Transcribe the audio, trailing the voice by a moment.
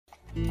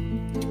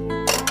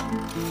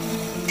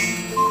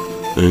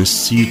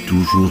ainsi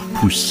toujours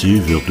poussés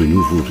vers de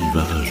nouveaux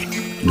rivages.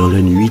 Dans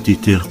la nuit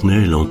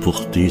éternelle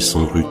emportée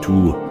sans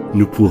retour,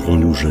 ne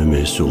pourrons-nous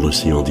jamais sur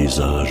l'océan des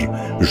âges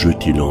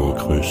jeter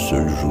l'ancre un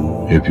seul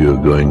jour? If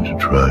you're going to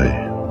try,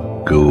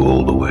 go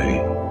all the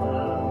way.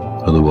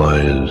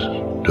 Otherwise,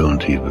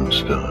 don't even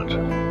start.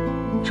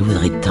 Je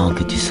voudrais tant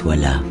que tu sois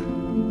là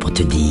pour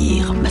te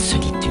dire ma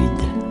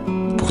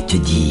solitude, pour te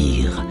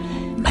dire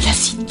ma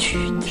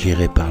lassitude.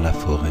 J'irai par la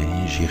forêt,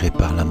 j'irai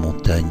par la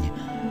montagne.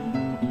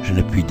 Je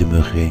ne puis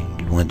demeurer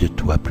loin de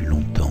toi plus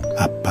longtemps.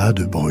 À pas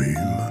de brume,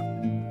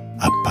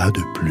 à pas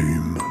de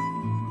plume,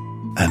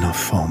 un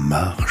enfant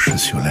marche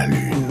sur la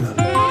lune.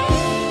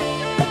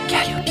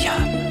 Calliopium.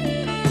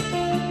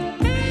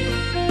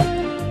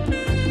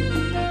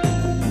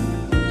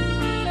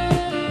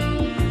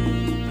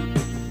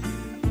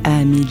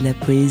 Amis de la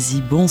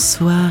poésie,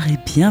 bonsoir et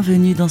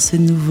bienvenue dans ce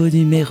nouveau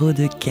numéro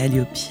de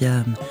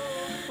Calliopium.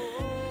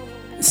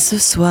 Ce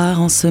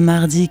soir, en ce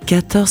mardi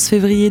 14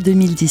 février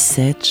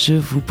 2017, je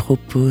vous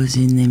propose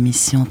une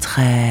émission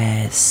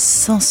très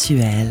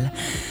sensuelle,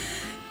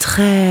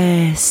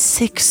 très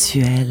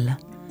sexuelle.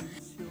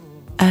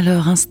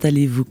 Alors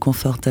installez-vous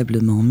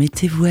confortablement,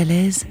 mettez-vous à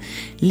l'aise,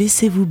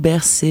 laissez-vous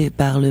bercer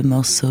par le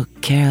morceau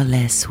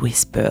Careless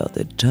Whisper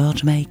de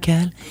George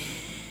Michael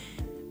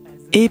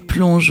et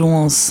plongeons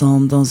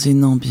ensemble dans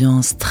une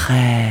ambiance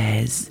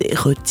très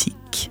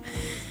érotique.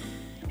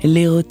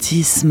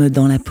 L'érotisme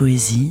dans la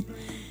poésie,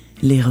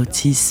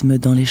 l'érotisme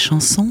dans les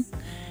chansons,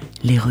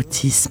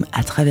 l'érotisme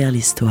à travers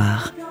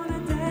l'histoire.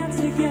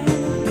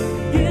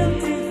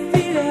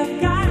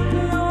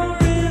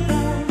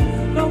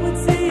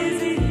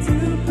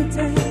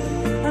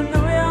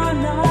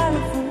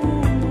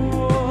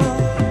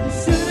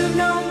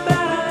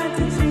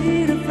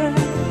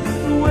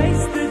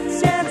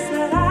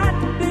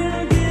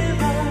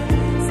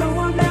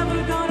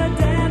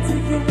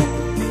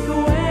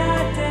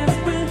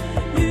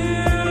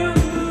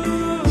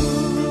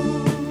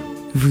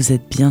 Vous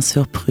êtes bien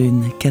sur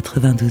Prune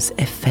 92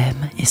 FM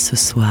et ce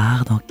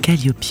soir dans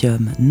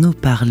Calliopium, nous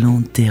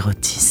parlons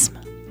d'érotisme.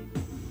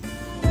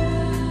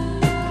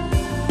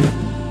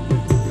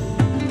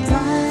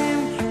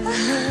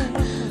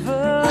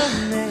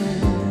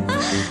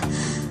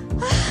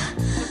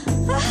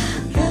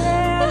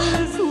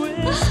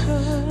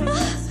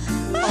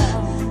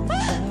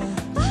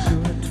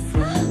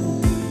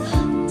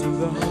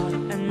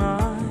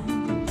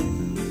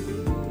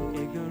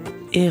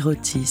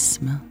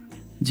 Érotisme.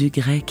 Du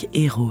grec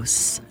éros,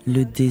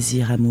 le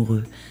désir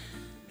amoureux.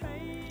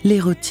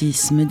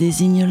 L'érotisme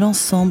désigne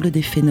l'ensemble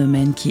des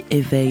phénomènes qui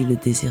éveillent le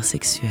désir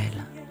sexuel.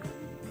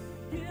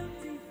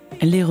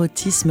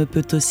 L'érotisme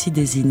peut aussi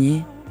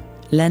désigner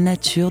la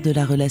nature de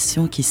la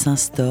relation qui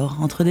s'instaure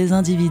entre des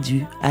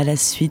individus à la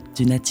suite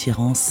d'une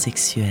attirance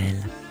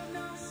sexuelle.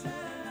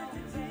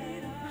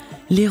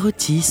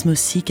 L'érotisme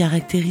aussi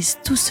caractérise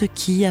tout ce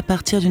qui, à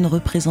partir d'une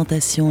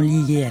représentation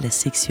liée à la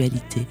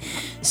sexualité,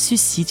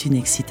 suscite une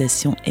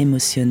excitation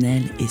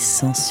émotionnelle et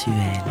sensuelle.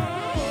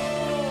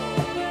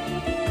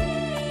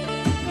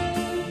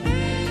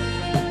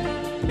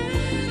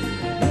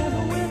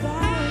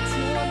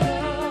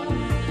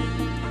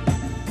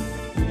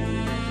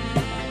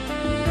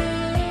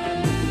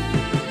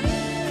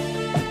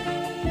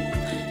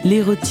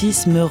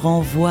 L'érotisme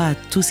renvoie à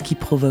tout ce qui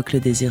provoque le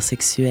désir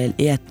sexuel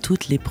et à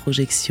toutes les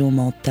projections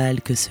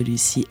mentales que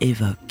celui-ci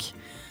évoque,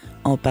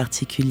 en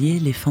particulier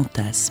les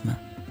fantasmes.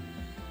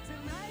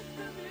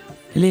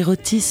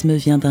 L'érotisme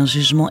vient d'un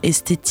jugement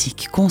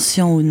esthétique,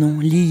 conscient ou non,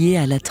 lié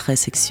à l'attrait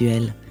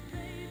sexuel.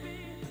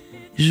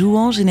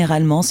 Jouant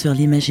généralement sur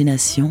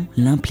l'imagination,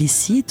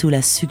 l'implicite ou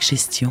la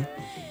suggestion,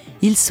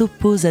 il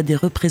s'oppose à des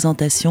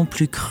représentations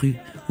plus crues,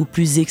 ou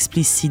plus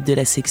explicite de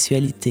la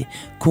sexualité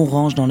qu'on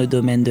range dans le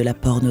domaine de la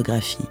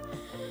pornographie.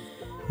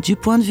 Du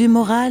point de vue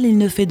moral, il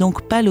ne fait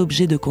donc pas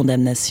l'objet de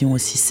condamnations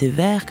aussi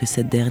sévères que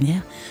cette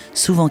dernière,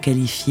 souvent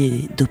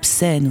qualifiée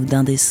d'obscène ou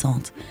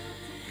d'indécente.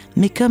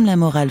 Mais comme la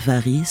morale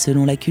varie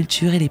selon la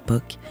culture et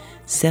l'époque,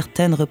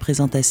 certaines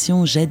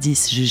représentations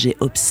jadis jugées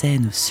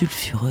obscènes ou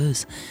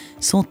sulfureuses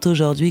sont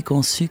aujourd'hui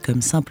conçues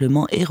comme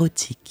simplement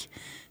érotiques,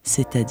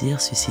 c'est-à-dire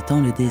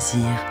suscitant le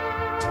désir.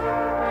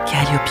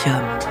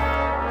 Calliopium.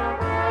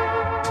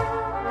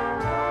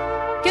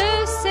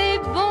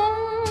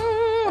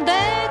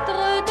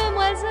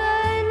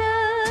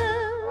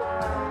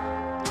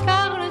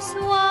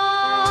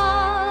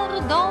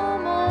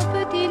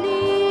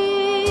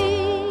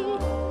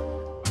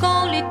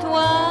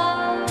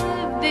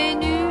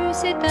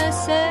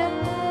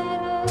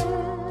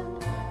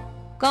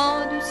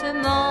 Quand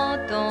doucement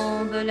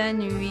tombe la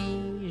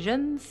nuit, je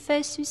me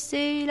fais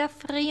sucer la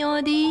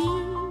friandise,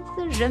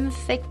 je me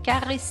fais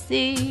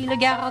caresser le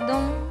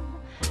gardon,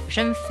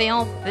 je me fais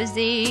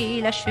empeser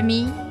la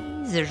chemise,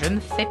 je me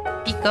fais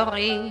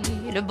picorer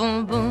le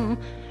bonbon,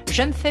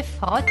 je me fais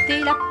frotter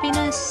la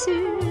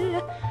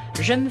péninsule,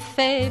 je me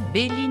fais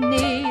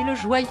béliner le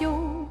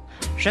joyau,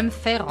 je me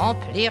fais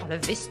remplir le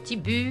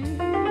vestibule.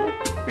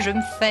 Je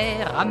me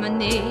fais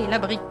ramener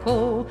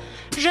l'abricot,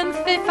 je me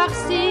fais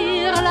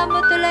farcir la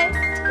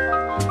motelette,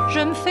 je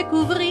me fais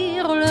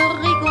couvrir le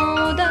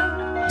rigondin,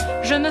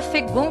 je me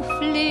fais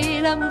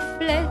gonfler la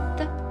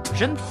mouflette,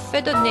 je me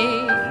fais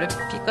donner le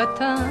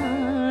picotin,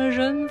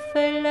 je me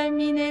fais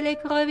laminer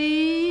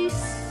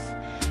l'écrevisse,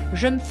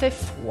 je me fais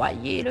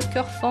foyer le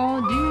cœur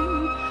fendu,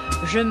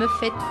 je me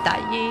fais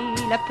tailler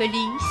la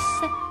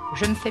pelisse,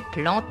 je me fais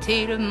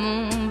planter le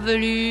mont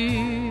velu.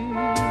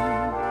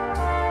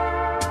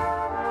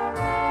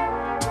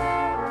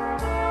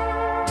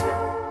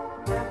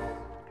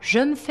 Je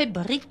me fais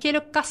briquer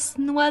le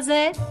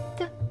casse-noisette,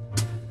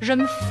 je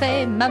me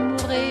fais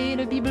m'amourer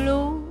le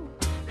bibelot,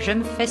 je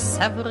me fais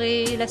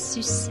savrer la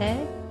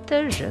sucette,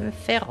 je me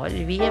fais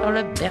reluire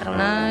le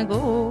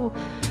berlingot,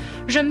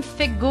 je me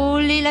fais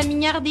gauler la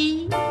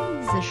mignardise,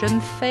 je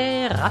me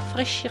fais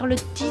rafraîchir le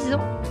tison,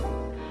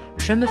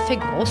 je me fais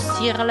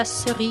grossir la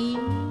cerise,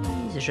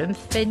 je me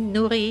fais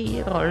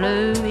nourrir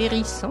le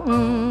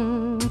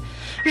hérisson,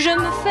 je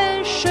me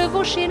fais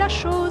chevaucher la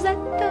chaussette,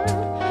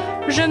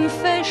 je me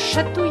fais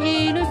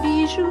chatouiller le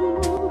bijou,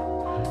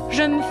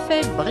 je me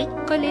fais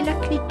bricoler la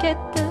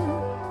cliquette,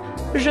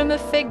 je me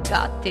fais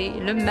gâter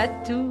le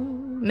matou.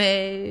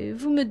 Mais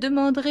vous me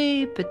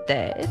demanderez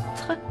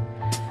peut-être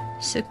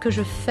ce que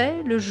je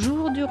fais le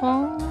jour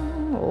durant.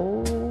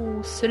 Oh,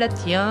 cela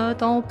tient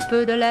en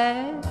peu de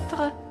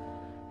lettres.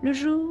 Le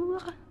jour,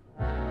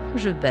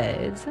 je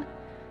baise,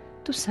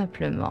 tout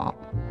simplement.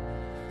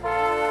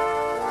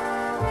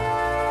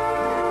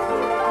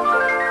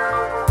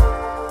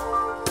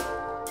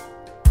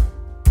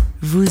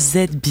 Vous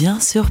êtes bien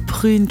sur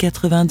Prune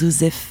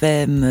 92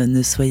 FM.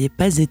 Ne soyez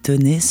pas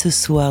étonnés, ce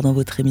soir dans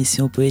votre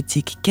émission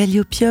poétique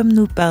Calliopium,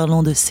 nous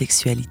parlons de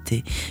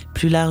sexualité,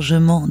 plus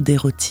largement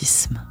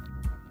d'érotisme.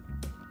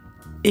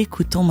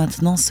 Écoutons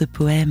maintenant ce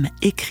poème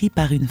écrit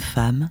par une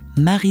femme,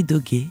 Marie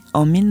Doguet,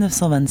 en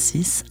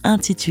 1926,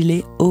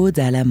 intitulé Ode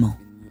à l'amant.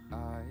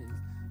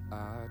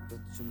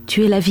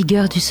 Tu es la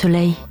vigueur du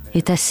soleil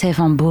et ta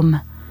sève en baume.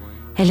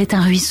 Elle est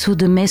un ruisseau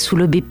de mai sous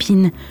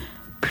l'aubépine,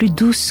 plus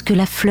douce que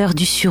la fleur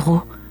du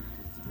sureau.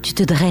 Tu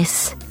te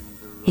dresses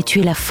et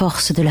tu es la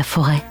force de la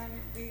forêt.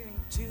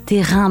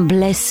 Tes reins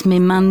blessent mes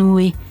mains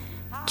nouées,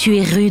 tu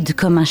es rude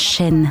comme un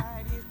chêne.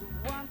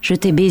 Je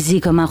t'ai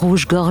baisé comme un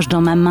rouge-gorge dans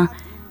ma main,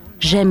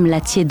 j'aime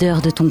la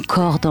tiédeur de ton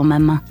corps dans ma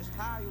main.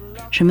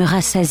 Je me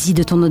rassasie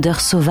de ton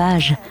odeur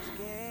sauvage,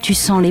 tu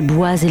sens les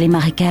bois et les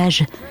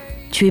marécages,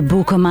 tu es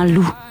beau comme un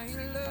loup,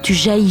 tu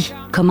jaillis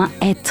comme un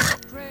hêtre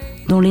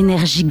dont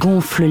l'énergie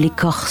gonfle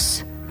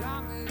l'écorce.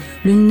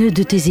 Le nœud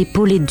de tes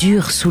épaules est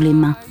dur sous les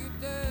mains.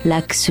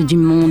 L'axe du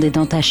monde est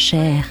dans ta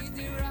chair.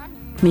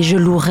 Mais je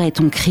louerai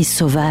ton cri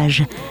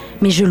sauvage.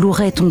 Mais je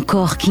louerai ton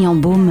corps qui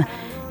embaume.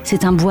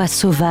 C'est un bois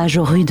sauvage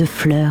aux rues de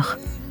fleurs.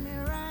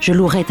 Je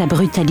louerai ta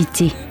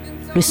brutalité,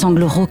 le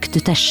sangle rauque de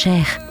ta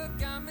chair.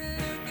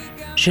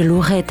 Je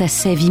louerai ta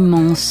sève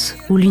immense,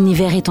 où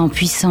l'univers est en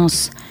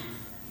puissance.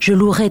 Je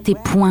louerai tes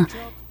poings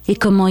et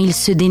comment ils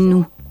se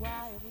dénouent.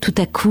 Tout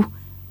à coup,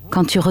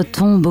 quand tu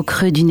retombes au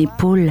creux d'une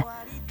épaule,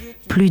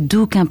 plus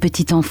doux qu'un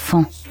petit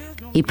enfant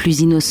et plus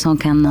innocent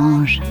qu'un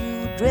ange.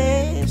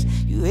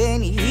 You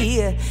ain't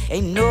here,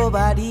 ain't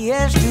nobody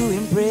else to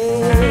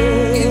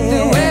impress. It's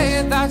the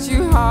way that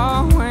you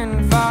are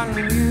when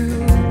finding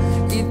you.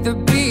 It's the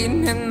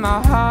beating in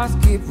my heart,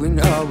 keeping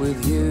up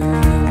with you.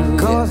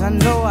 Cause I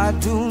know I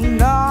do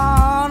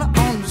not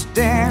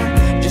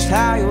understand just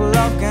how your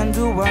love can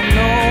do what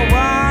no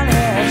one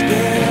else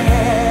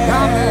can.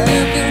 Got me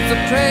looking so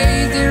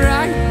crazy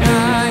right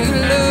now.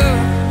 Your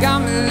love got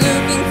me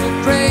looking so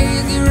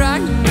crazy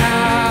right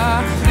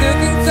now.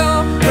 Looking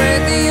so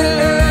crazy, your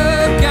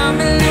love got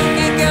me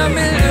looking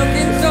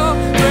so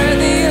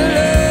crazy, your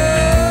love.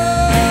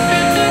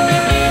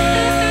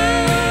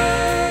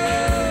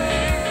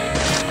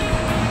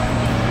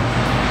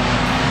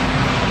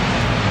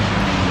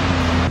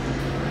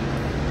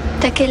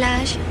 T'as quel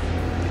âge?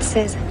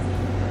 16.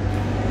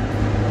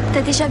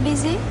 T'as déjà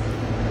baisé?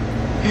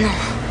 Non.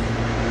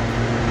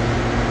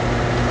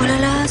 Oh là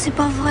là, c'est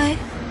pas vrai.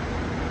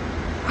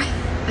 Ouais,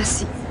 bah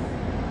si.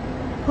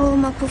 Oh,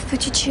 ma pauvre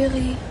petite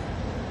chérie.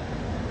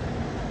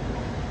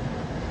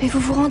 Mais vous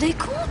vous rendez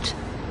compte?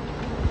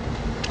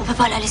 On va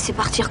pas la laisser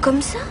partir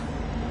comme ça.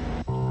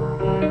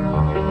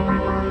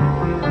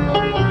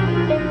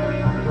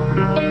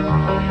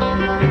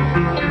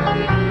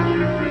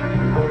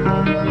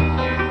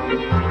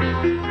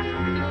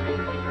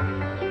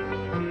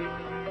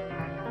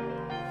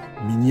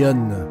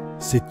 Mignonne,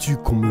 sais-tu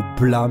qu'on me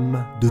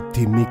blâme de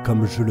t'aimer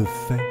comme je le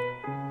fais?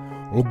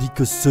 On dit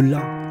que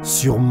cela,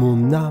 sur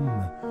mon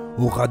âme,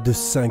 aura de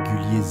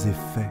singuliers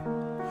effets.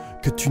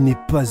 Que tu n'es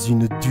pas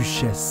une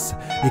duchesse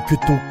et que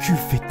ton cul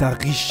fait ta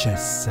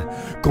richesse.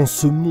 Qu'en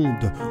ce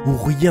monde où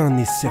rien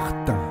n'est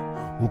certain,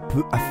 on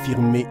peut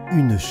affirmer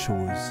une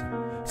chose,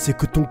 c'est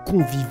que ton con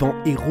vivant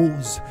et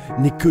rose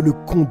n'est que le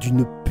con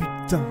d'une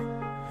putain.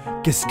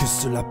 Qu'est-ce que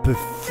cela peut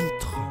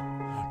foutre?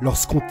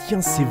 Lorsqu'on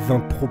tient ces vains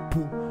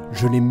propos,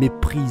 je les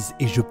méprise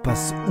et je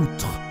passe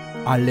outre,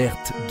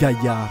 alerte,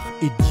 gaillard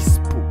et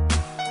dispo.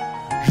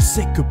 Je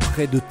sais que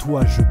près de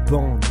toi je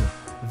bande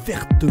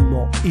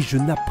vertement et je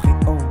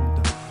n'appréhende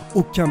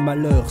aucun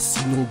malheur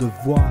sinon de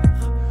voir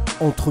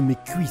entre mes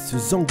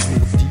cuisses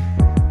engourdies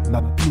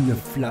ma pine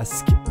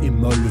flasque et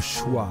molle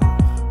choir.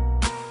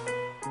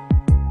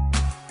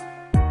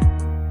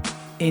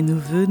 Et nous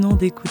venons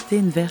d'écouter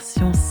une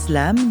version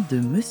slam de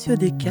Monsieur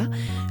Descas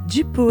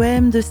du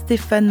poème de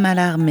Stéphane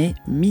Mallarmé,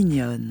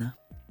 Mignonne.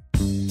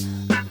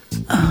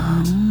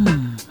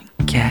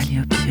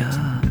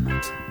 Calliopium.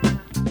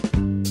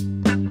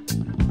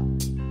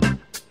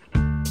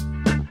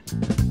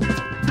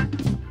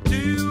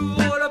 Tu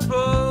ouvres la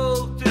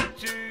porte et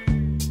tu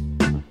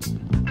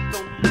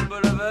tombes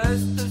la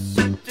veste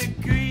sur tes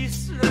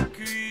cuisses, le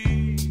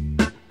cuir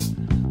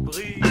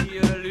brille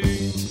à la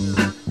lune.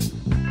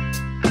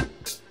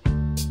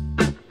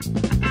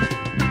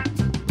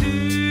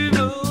 Tu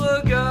me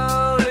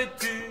regardes et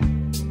tu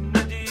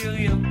ne dis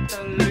rien,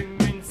 t'allumes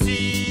une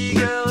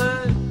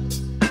cigarette,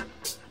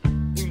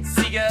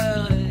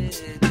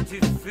 tu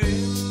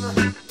fumes.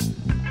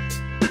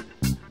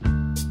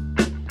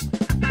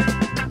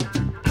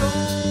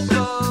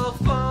 Ton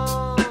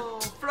parfum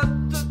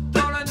flotte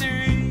dans la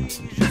nuit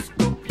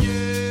jusqu'au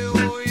pied,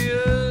 oh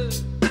yeah,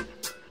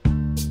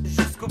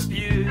 jusqu'au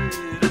pied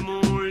de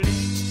mon lit.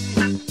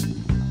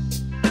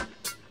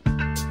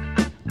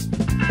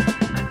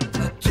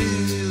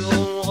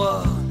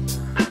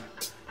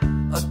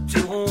 Tu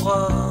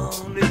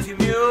ronronnes et tu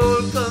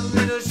miaules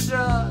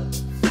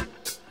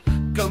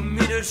comme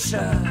une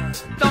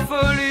chatte en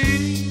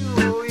folie,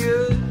 oh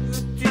yeah.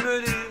 Tu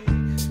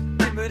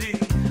me dis,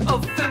 oh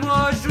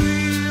fais-moi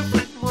jouir,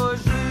 fais-moi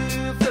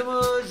jouir,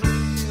 fais-moi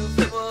jouir,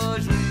 fais-moi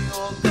jouir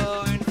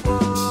encore une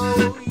fois,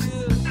 oh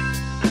yeah.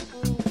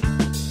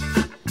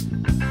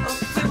 Oh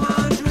fais-moi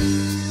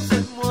jouir,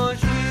 fais-moi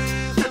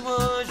jouir,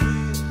 fais-moi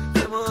jouir,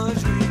 fais-moi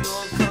jouir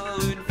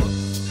encore une fois,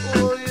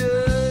 oh yeah.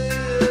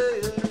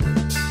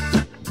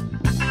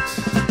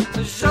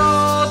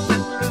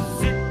 J'entends le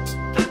vide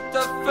de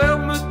ta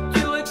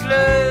fermeture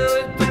éclair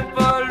et ton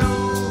palou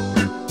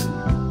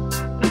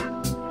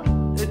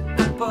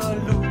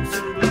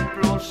sur le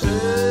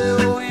plancher,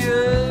 oh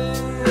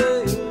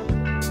yeah.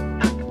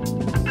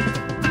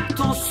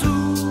 Ton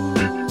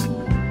souffle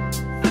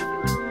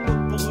me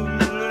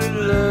brûle les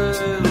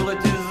lèvres et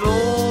tes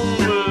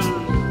ongles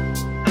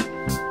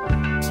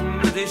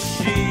me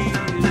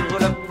déchirent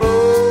la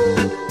peau.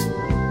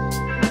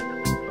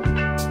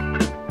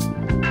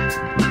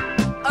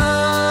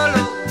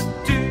 Alors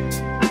tu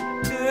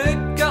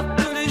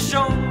écartes les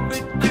jambes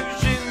et tu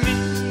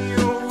gémis,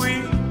 oh oui.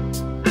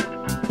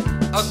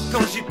 Ah,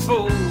 quand j'y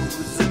pose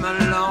ma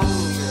langue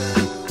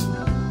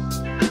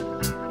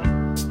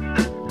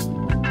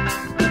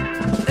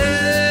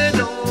et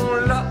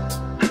dans la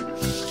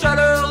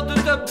chaleur de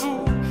ta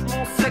bouche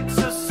mon sexe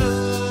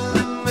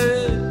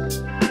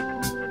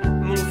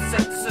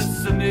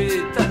se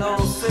met à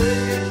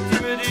danser.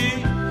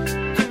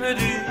 Tu me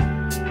dis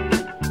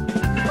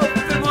oh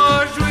fais-moi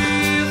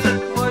jouir,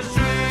 fais-moi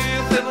jouir,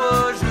 fais-moi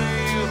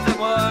jouir,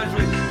 fais-moi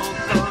jouir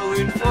encore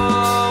une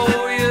fois,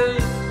 oh yeah.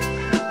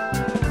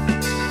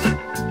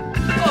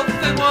 Oh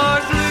fais-moi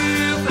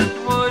jouir,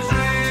 fais-moi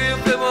jouir,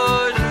 fais-moi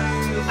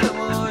jouir,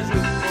 fais-moi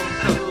jouir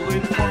encore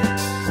une fois,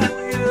 oh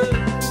yeah.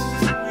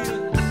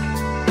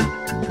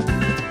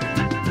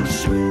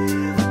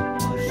 Jouir,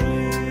 fais-moi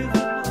jouir,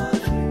 fais-moi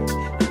jouir,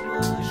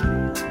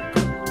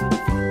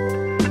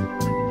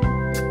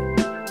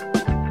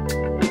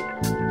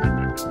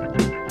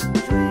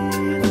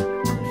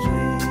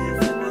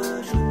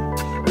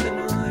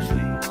 fais-moi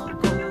jouir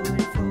encore une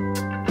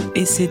fois.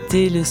 Et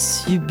c'était le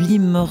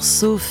sublime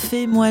morceau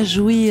Fais-moi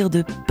jouir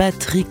de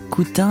Patrick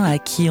Coutin, à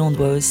qui on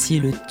doit aussi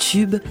le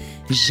tube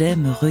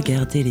J'aime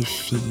regarder les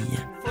filles.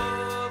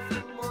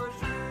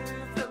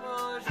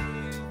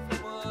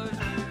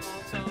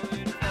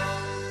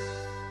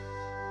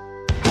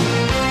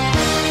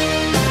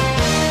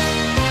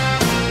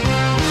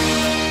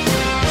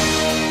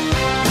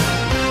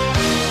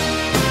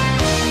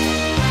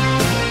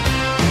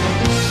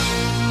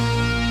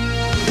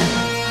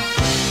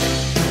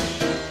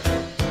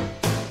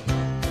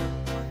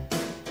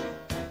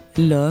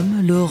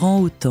 L'homme,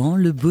 l'orang-outan,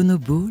 le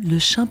bonobo, le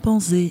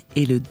chimpanzé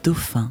et le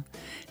dauphin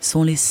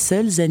sont les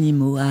seuls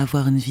animaux à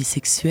avoir une vie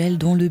sexuelle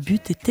dont le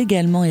but est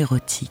également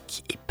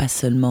érotique et pas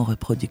seulement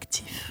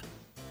reproductif.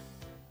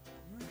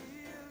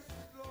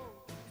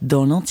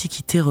 Dans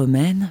l'Antiquité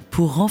romaine,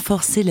 pour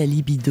renforcer la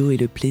libido et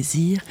le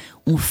plaisir,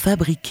 on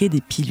fabriquait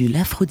des pilules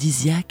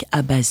aphrodisiaques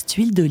à base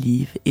d'huile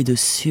d'olive et de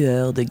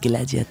sueur de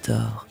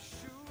gladiator.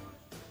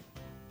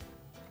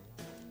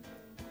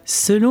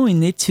 Selon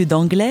une étude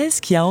anglaise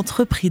qui a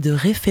entrepris de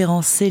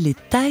référencer les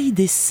tailles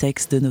des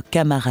sexes de nos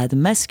camarades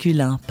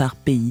masculins par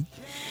pays,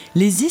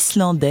 les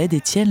Islandais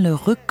détiennent le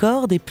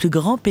record des plus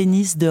grands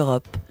pénis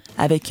d'Europe,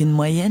 avec une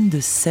moyenne de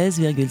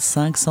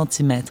 16,5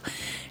 cm.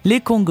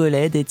 Les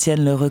Congolais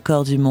détiennent le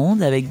record du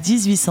monde avec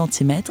 18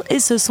 cm et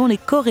ce sont les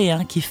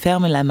Coréens qui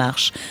ferment la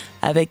marche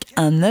avec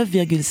un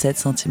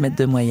 9,7 cm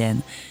de moyenne.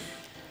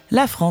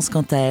 La France,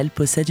 quant à elle,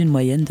 possède une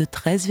moyenne de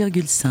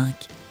 13,5,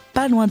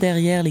 pas loin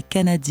derrière les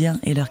Canadiens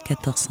et leurs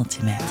 14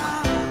 cm.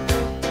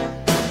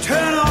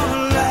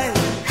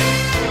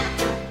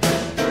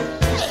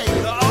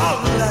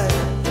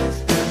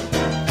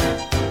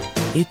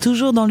 Et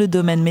toujours dans le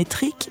domaine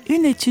métrique,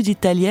 une étude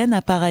italienne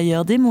a par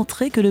ailleurs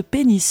démontré que le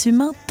pénis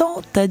humain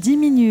tend à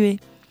diminuer.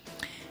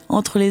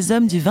 Entre les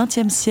hommes du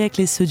XXe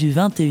siècle et ceux du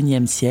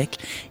XXIe siècle,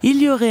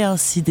 il y aurait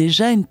ainsi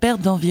déjà une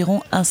perte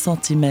d'environ 1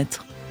 cm.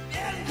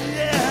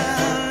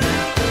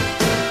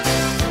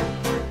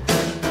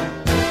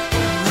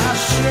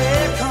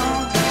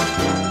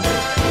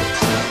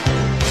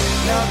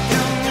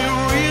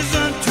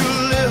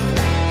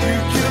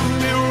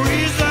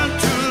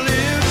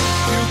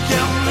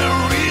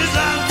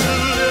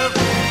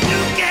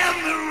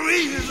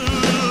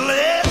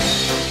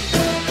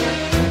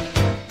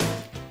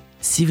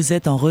 Si vous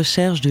êtes en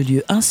recherche de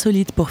lieux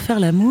insolites pour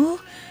faire l'amour,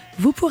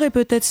 vous pourrez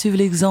peut-être suivre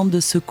l'exemple de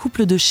ce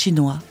couple de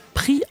Chinois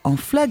pris en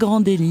flagrant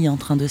délit en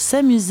train de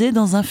s'amuser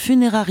dans un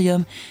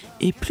funérarium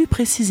et plus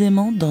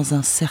précisément dans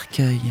un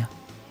cercueil.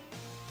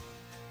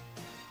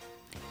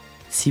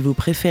 Si vous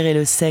préférez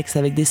le sexe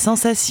avec des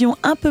sensations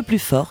un peu plus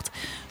fortes,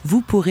 vous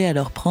pourrez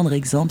alors prendre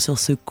exemple sur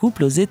ce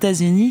couple aux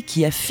États-Unis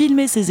qui a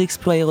filmé ses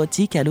exploits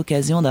érotiques à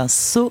l'occasion d'un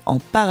saut en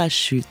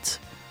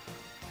parachute.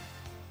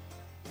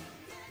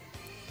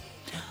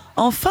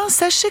 Enfin,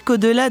 sachez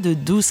qu'au-delà de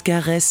douces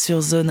caresses sur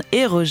zone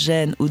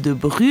érogène ou de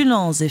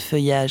brûlants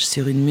effeuillages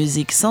sur une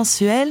musique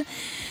sensuelle,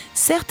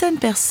 certaines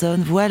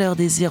personnes voient leur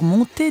désir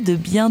monter de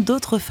bien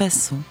d'autres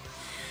façons.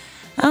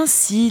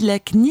 Ainsi, la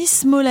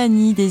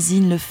knismolanie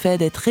désigne le fait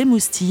d'être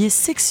émoustillé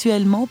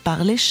sexuellement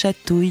par les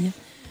chatouilles.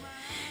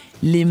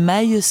 Les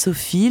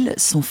maïeusophiles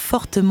sont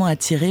fortement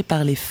attirés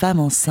par les femmes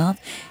enceintes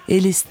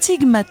et les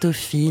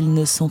stigmatophiles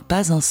ne sont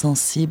pas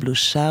insensibles au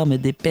charme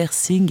des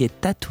piercings et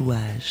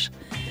tatouages.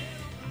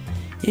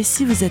 Et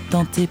si vous êtes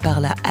tenté par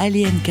la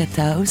Alien Cat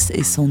House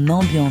et son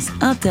ambiance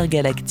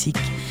intergalactique,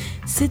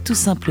 c'est tout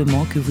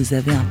simplement que vous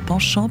avez un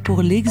penchant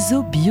pour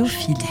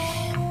l'exobiophilie.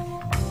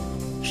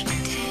 Je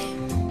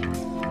t'aime,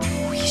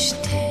 oui je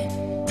t'aime,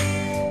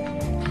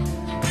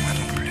 moi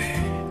non plus.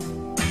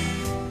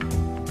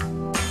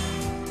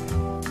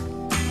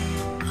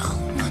 Oh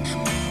mon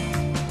amour,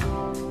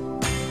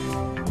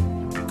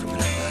 comme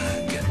la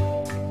vague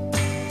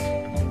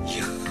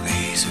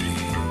irrésolue.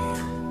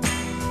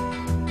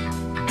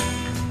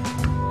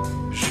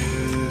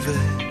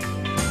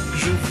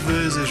 Je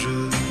vais et je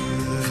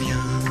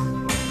viens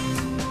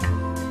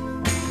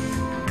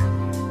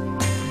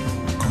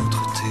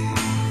entre tes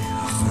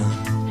reins.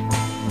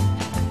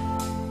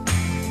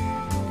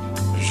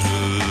 Je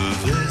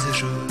vais et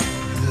je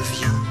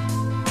viens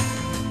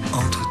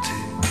entre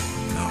tes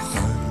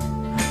reins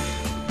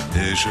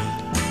et je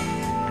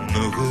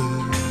me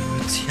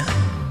retiens.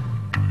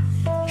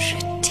 Je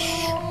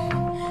t'aime,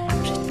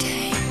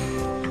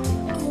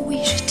 oui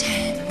je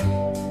t'aime.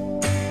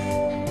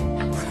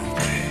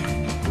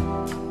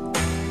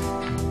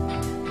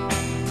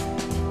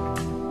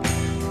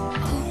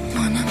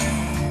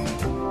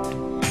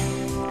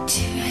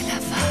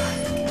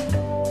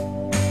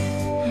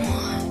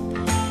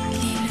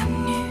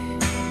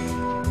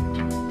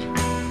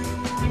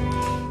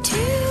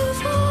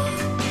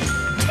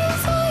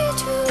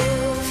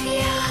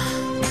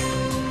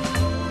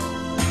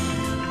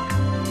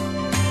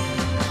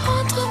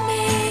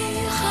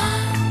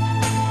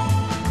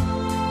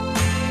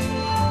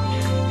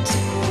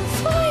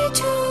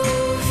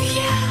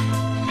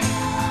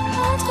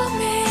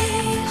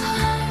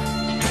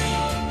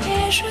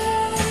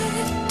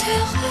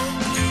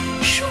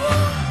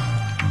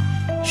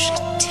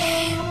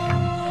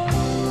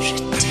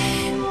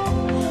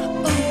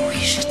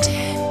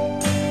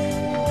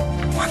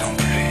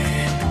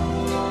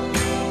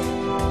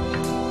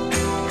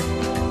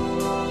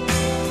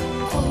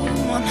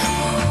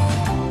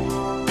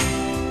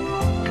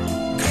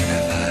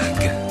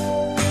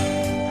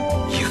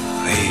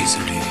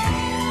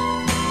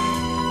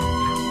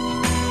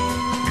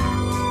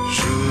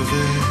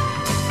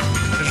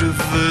 Je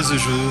vais et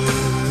je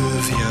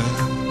viens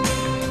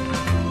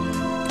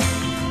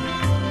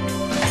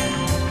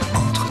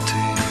entre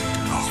tes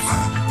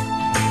reins.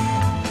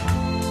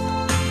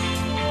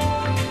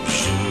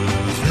 Je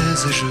vais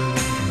et je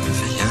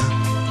viens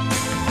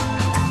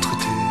entre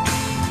tes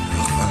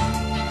reins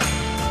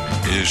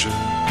et je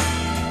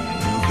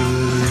me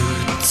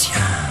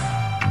retiens.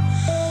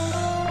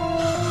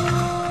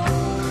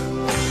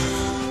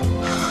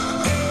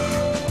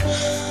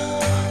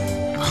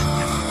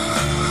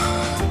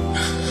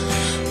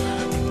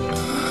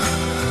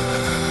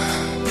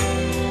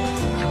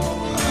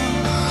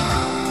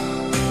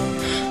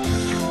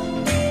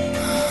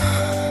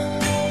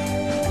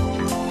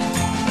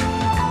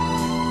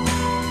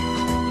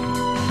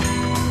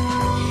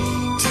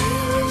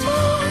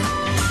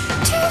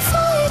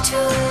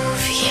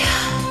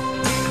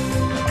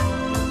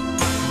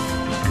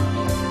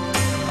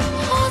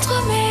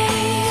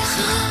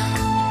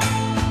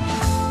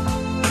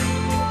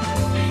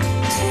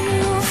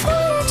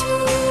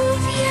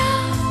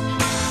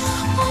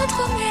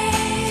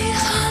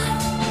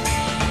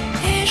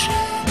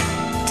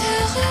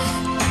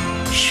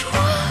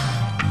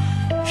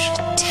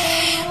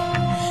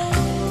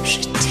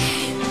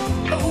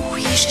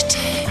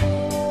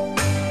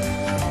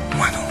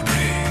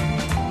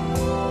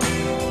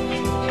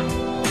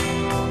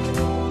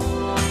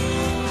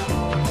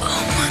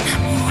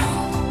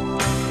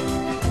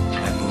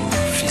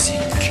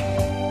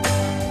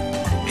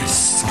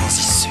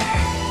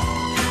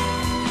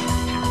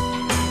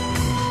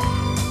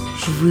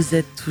 Vous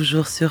êtes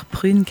toujours sur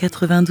Prune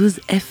 92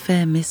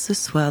 FM et ce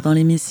soir dans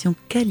l'émission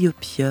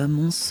Calliopium,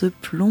 on se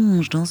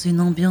plonge dans une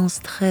ambiance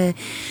très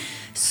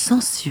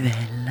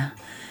sensuelle.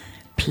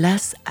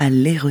 Place à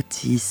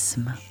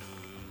l'érotisme.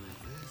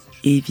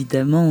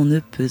 Évidemment, on ne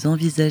peut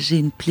envisager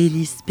une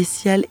playlist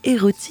spéciale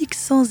érotique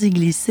sans y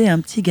glisser un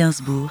petit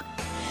Gainsbourg.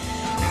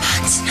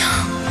 Maintenant,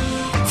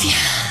 viens.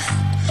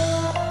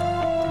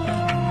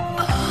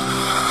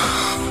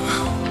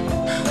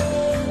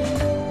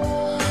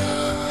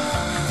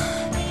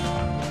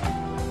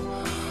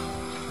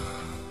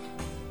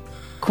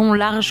 Con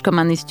large comme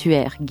un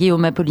estuaire,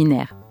 Guillaume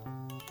Apollinaire.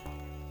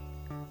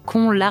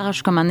 Con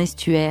large comme un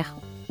estuaire,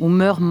 où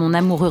meurt mon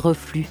amoureux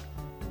reflux.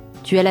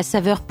 Tu as la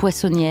saveur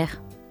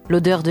poissonnière,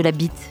 l'odeur de la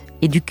bite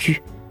et du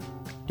cul,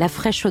 la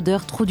fraîche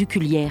odeur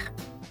troduculière.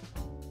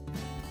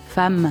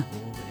 Femme,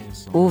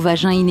 ô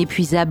vagin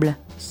inépuisable,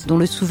 dont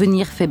le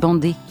souvenir fait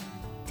bander,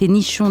 tes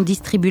nichons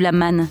distribuent la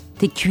manne,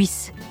 tes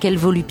cuisses, quelle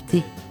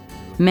volupté.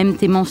 Même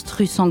tes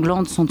menstrues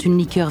sanglantes sont une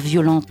liqueur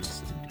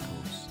violente.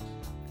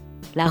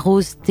 La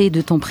rose thé de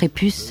ton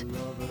prépuce,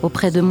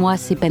 auprès de moi,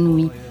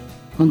 s'épanouit.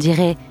 On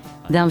dirait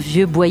d'un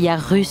vieux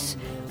boyard russe,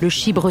 le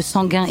chibre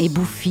sanguin est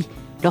bouffi,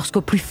 lorsqu'au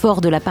plus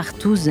fort de la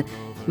partouze,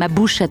 ma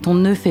bouche à ton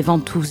nœud fait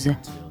ventouse.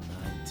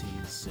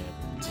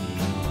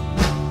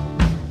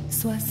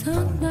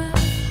 69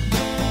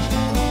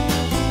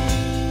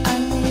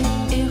 années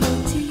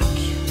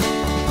érotiques.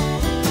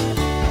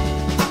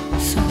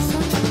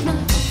 69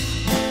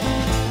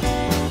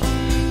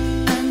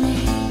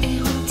 années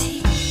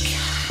érotiques.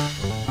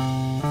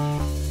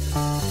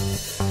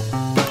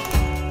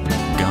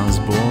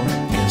 Gainsbourg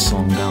et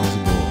son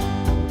Gainsbourg,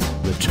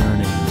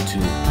 returning to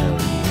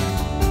Paris.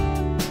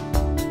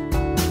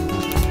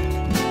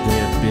 They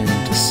have been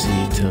to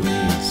see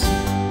Toulouse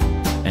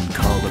and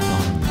called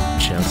upon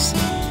Chelsea.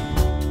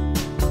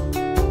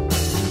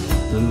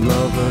 The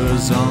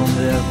lovers on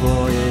their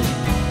voyage,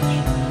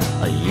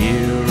 a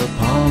year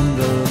upon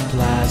the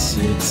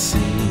placid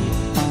sea.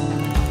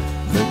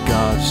 The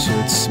gods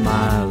should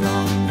smile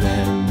on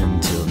them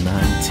until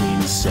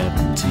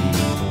 1970.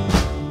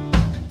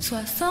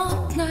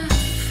 69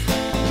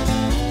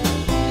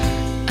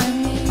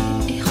 années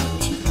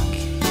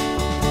érotiques.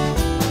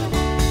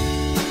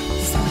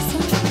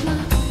 69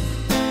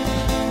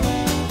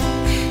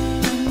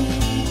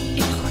 années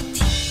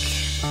érotiques.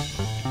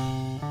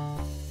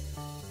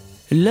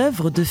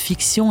 L'œuvre de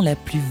fiction la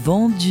plus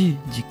vendue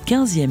du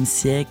XVe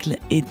siècle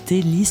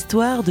était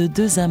L'histoire de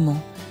deux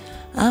amants,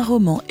 un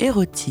roman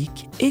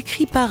érotique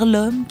écrit par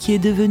l'homme qui est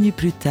devenu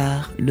plus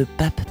tard le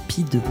pape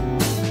Pie II.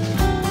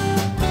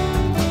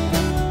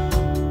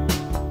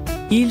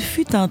 Il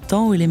fut un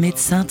temps où les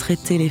médecins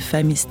traitaient les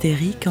femmes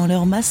hystériques en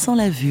leur massant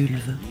la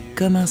vulve,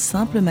 comme un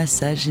simple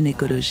massage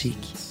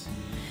gynécologique.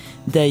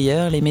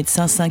 D'ailleurs, les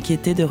médecins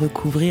s'inquiétaient de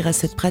recourir à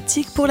cette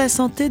pratique pour la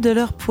santé de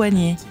leurs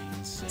poignets.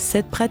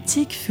 Cette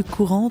pratique fut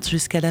courante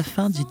jusqu'à la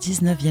fin du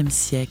XIXe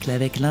siècle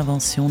avec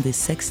l'invention des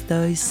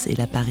sextoys et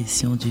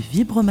l'apparition du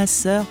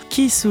vibromasseur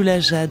qui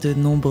soulagea de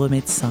nombreux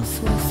médecins.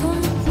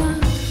 69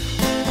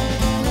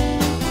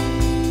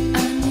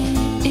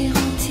 années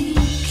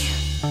érotiques.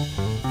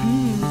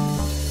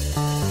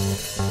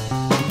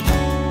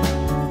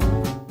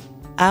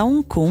 À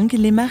Hong Kong,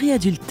 les maris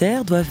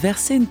adultères doivent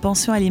verser une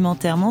pension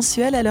alimentaire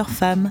mensuelle à leur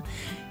femme.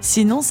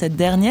 Sinon, cette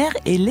dernière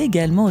est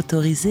légalement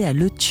autorisée à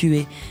le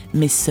tuer,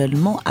 mais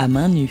seulement à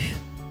main nue.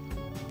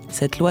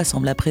 Cette loi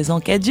semble à présent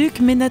caduque,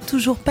 mais n'a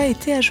toujours pas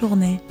été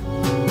ajournée.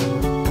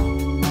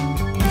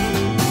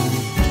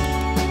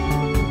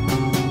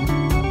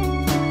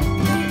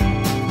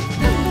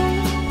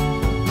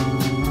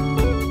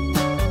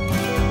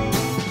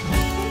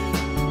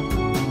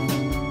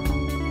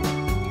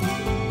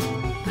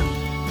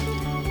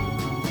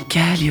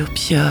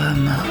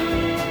 Calliopium.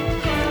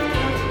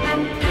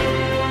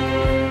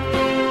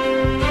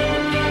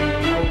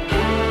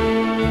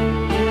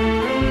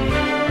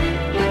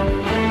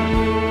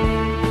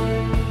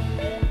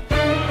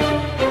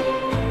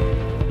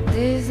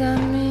 Des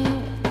amis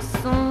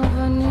sont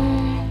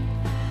venus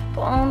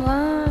prendre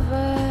un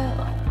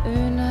verre,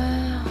 une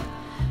heure,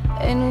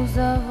 et nous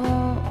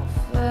avons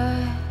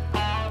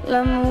fait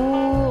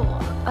l'amour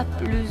à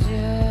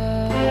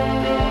plusieurs.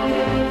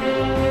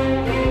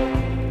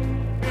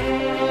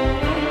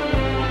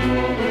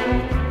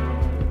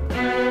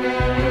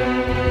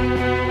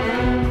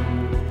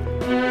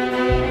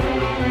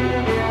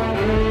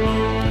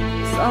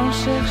 Sans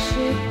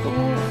chercher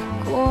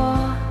pourquoi,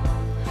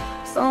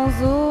 sans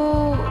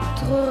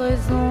autre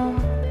raison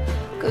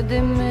que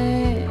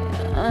d'aimer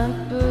un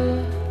peu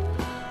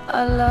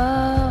à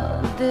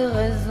la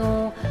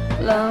déraison,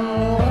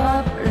 l'amour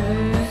à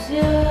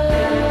plusieurs.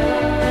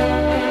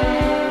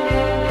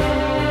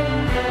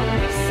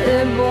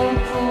 C'est bon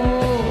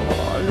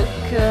pour le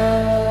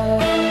cœur.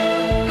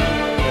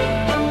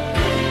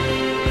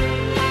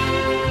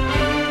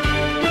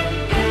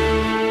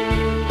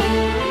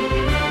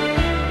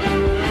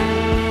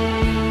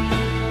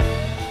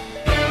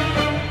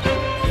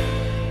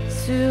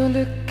 Sur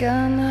le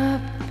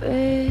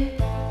canapé,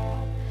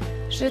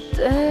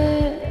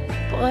 j'étais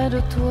près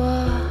de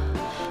toi,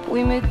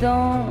 oui mais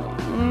dans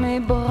mes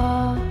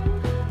bras,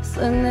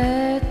 ce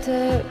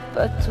n'était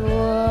pas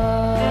toi.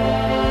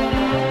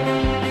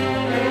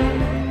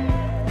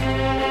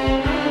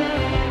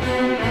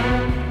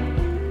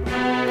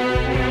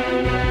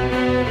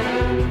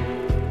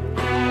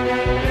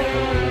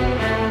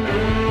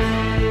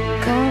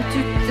 Quand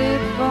tu t'es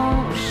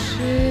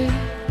penché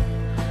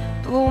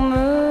pour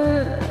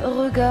me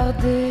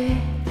regarder,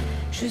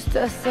 juste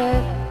à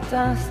cet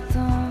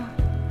instant,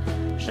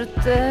 je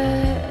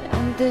t'ai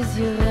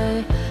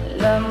désiré,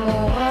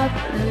 l'amour à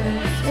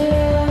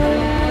plusieurs.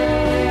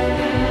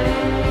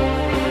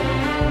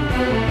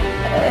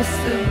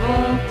 Est-ce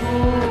bon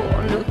pour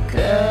le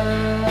cœur?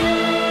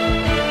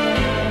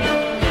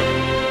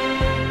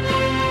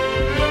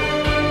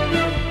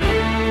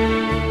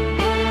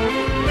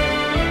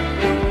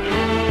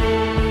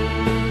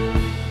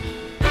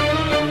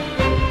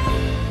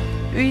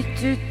 Puis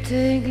tu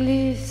t'es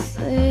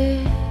glissé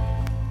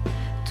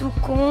tout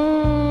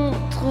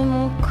contre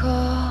mon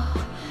corps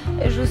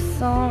et je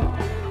sens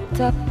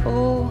ta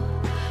peau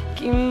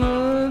qui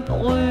me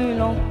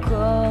brûle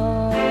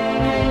encore.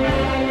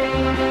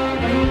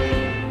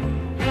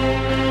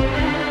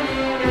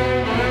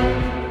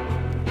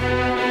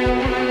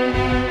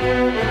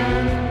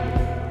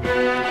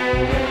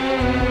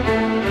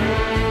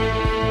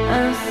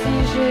 Ainsi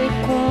j'ai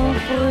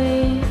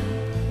compris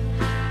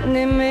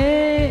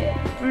n'aimer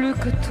plus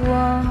que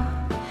toi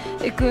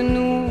et que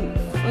nous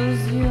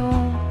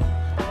faisions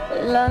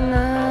là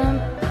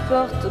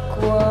n'importe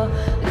quoi,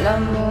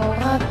 l'amour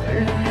à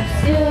plusieurs.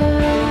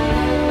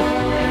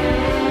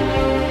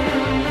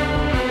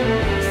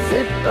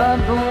 C'est pas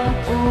bon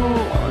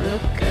pour le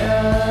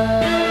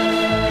cœur.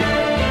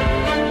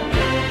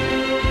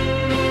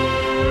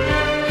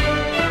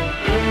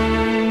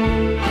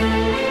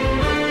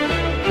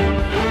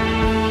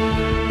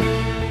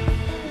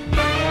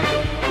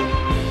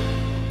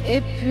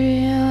 Et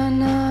puis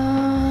un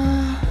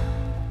homme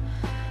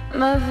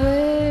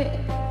m'avait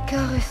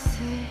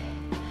caressé,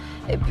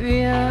 et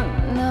puis un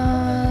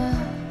homme,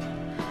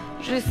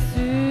 j'ai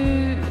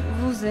su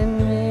vous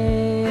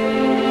aimer.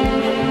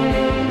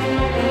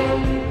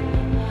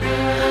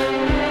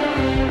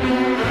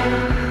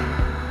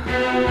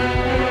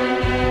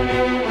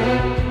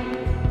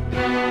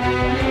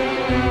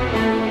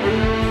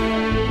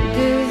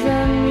 Des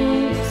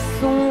amis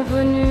sont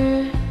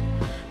venus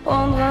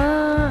prendre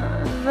un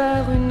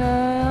verre, une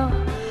heure,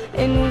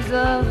 et nous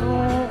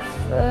avons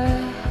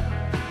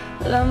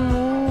fait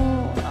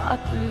l'amour à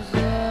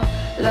plusieurs,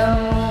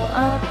 l'amour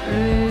à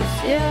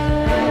plusieurs.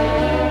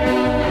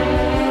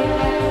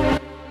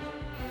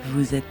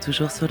 Vous êtes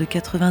toujours sur le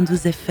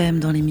 92 FM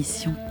dans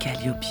l'émission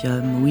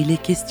Calliopium, où il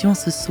est question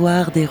ce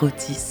soir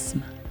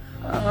d'érotisme.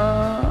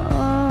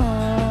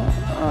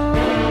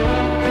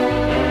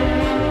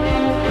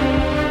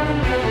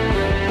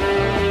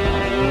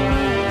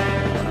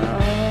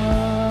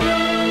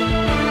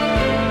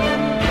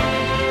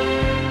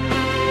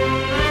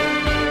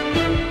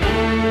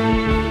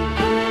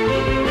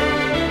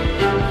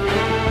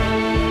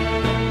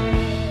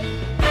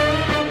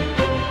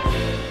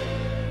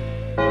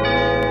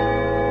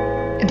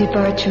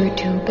 Departure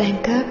to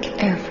Bangkok,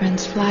 Air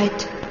France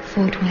Flight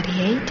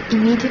 428,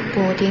 immediate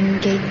boarding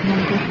gate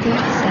number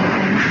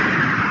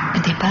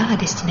 37. Départ à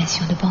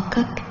destination de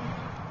Bangkok,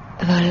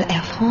 vol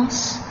Air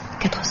France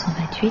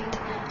 428,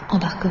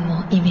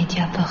 embarquement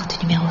immédiat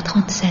porte numéro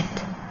 37,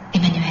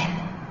 Emmanuel.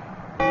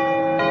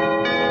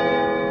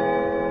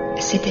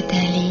 C'était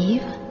un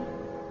livre,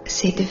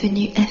 c'est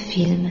devenu un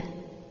film,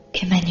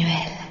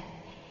 Emmanuel.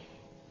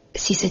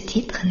 Si ce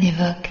titre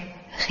n'évoque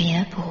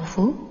rien pour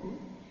vous,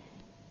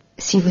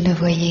 si vous ne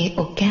voyez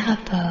aucun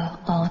rapport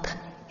entre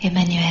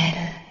Emmanuel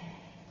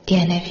et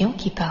un avion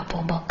qui part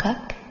pour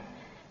Bangkok,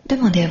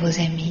 demandez à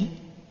vos amis,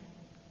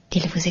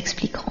 ils vous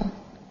expliqueront.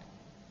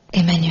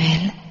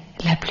 Emmanuel,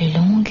 la plus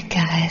longue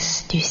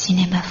caresse du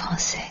cinéma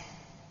français.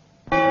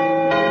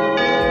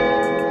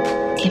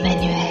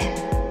 Emmanuel,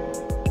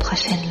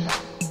 prochainement.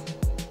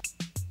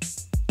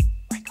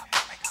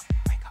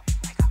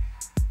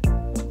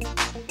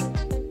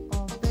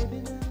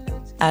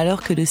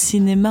 Alors que le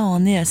cinéma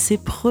en est à ses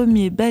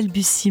premiers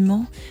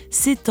balbutiements,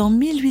 c'est en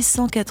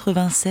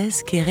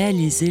 1896 qu'est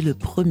réalisé le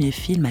premier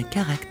film à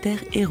caractère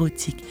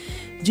érotique,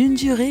 d'une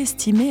durée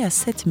estimée à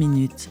 7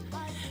 minutes.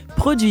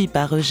 Produit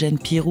par Eugène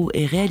Pirou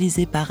et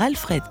réalisé par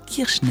Alfred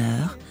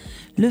Kirchner,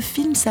 le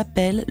film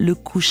s'appelle Le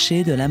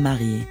coucher de la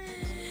mariée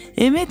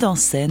et met en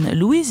scène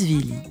Louise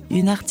Villy,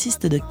 une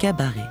artiste de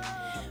cabaret.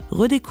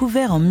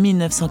 Redécouvert en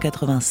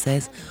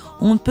 1996,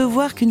 on ne peut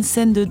voir qu'une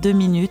scène de 2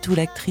 minutes où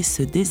l'actrice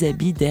se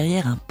déshabille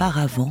derrière un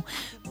paravent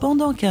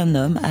pendant qu'un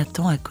homme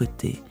attend à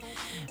côté,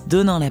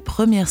 donnant la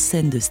première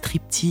scène de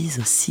striptease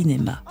au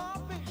cinéma.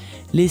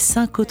 Les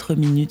 5 autres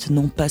minutes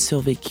n'ont pas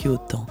survécu au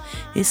temps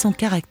et son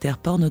caractère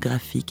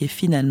pornographique est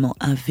finalement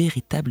un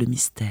véritable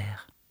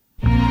mystère.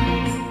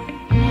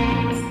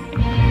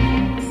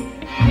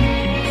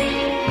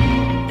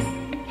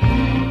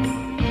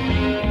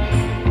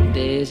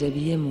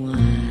 Déshabillez-moi.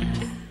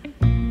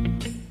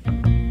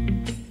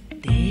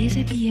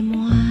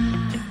 Déshabillez-moi.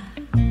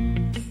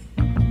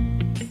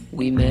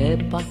 Oui, mais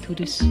pas tout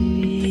de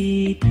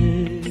suite.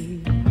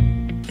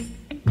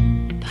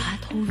 Pas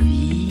trop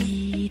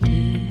vite.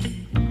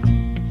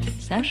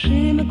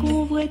 Sachez me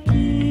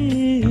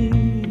convoiter,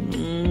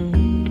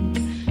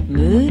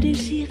 me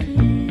désirer,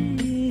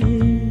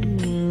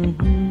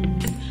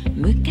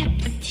 me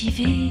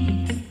captiver.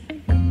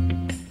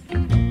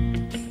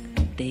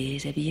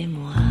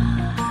 Déshabillez-moi.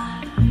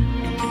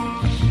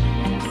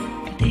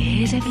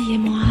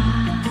 Déshabillez-moi.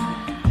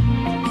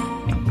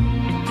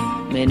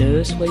 Mais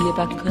ne soyez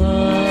pas comme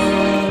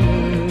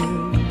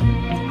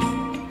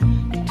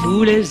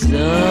tous les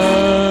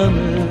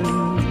hommes,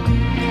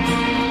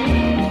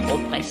 trop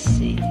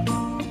pressés.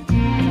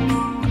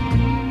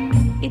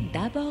 Et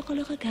d'abord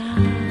le regard,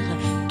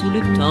 tout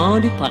le temps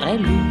du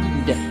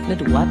prélude, ne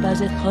doit pas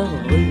être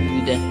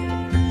rude,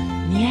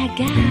 ni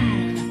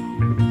hagard.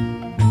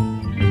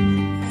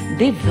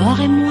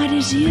 Dévorez-moi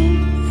les yeux,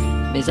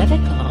 mais avec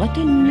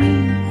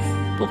retenue,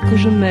 pour que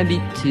je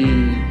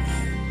m'habitue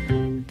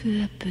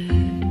peu à peu.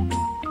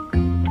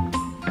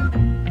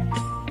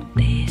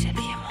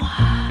 Déshabillez-moi.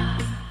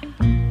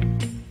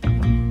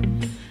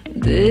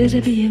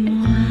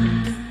 Déshabillez-moi.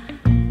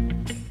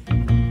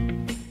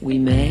 Oui,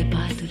 mais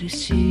pas tout de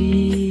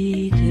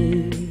suite,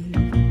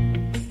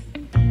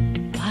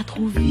 pas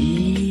trop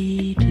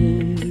vite.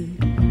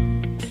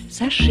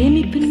 Sachez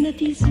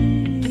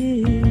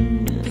m'hypnotiser,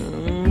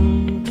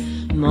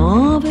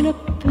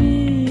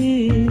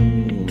 m'envelopper,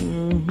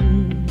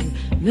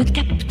 me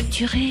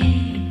capturer.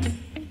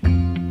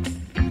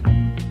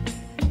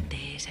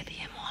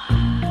 Déshabillez-moi.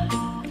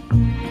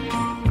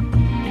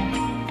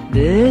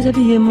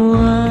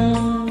 Déshabillez-moi.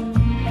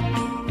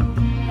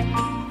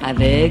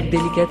 Avec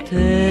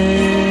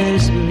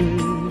délicatesse,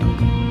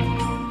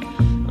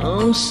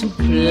 en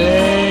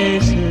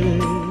souplesse,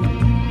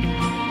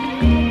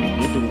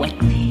 et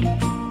doigté.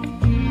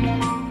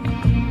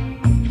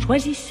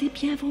 Choisissez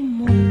bien vos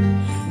mots,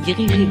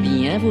 dirigez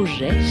bien vos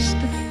gestes,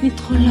 ni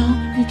trop lent,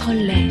 ni trop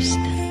leste,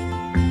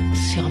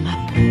 sur ma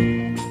peau.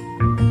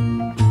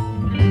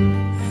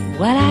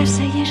 Voilà,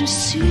 ça y est, je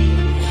suis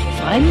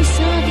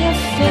frémissante et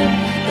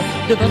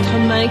affaiblie de votre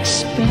main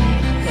experte.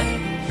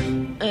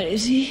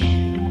 Allez-y.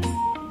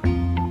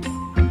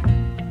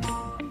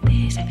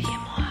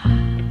 Déshabillez-moi.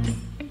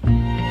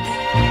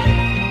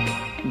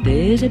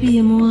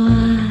 Déshabillez-moi.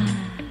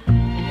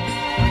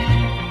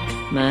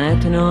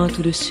 Maintenant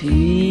tout de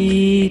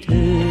suite.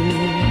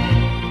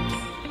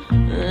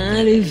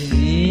 Allez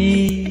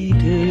vite.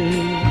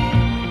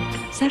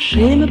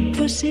 Sachez me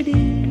posséder,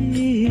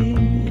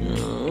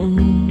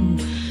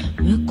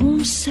 me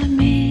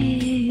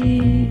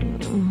consommer,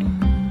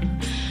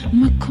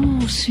 me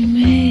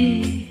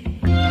consumer.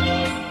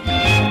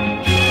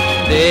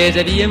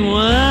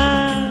 Déshabillez-moi.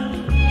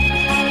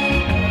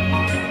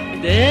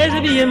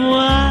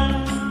 Déshabillez-moi.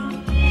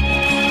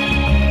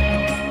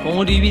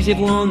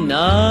 Conduisez-vous en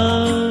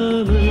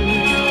homme,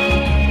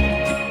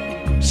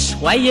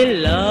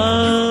 soyez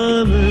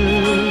l'homme,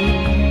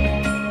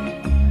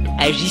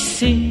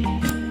 agissez.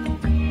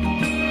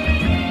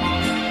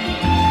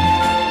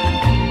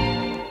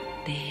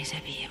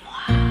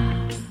 Déshabillez-moi.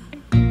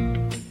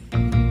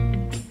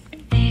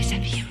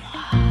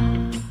 Déshabillez-moi.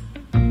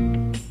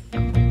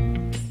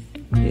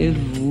 Et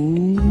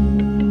vous,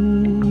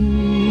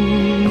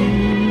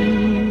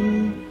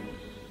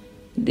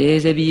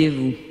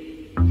 déshabillez-vous.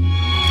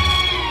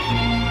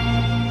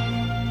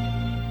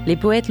 Les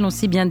poètes l'ont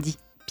si bien dit,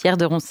 Pierre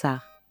de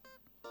Ronsard.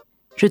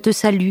 Je te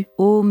salue,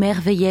 ô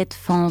merveillette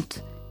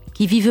fente,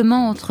 qui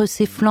vivement entre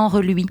ses flancs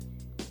reluit.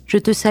 Je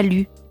te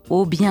salue,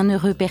 ô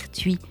bienheureux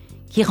pertuis,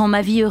 qui rend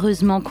ma vie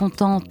heureusement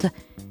contente.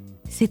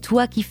 C'est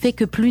toi qui fais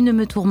que plus ne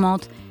me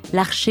tourmente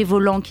l'archer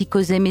volant qui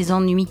causait mes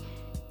ennuis.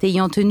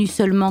 T'ayant tenu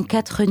seulement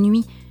 4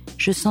 nuits,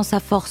 je sens sa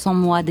force en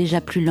moi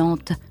déjà plus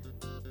lente.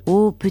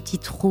 Ô petit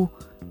trou,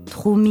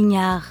 trou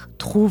mignard,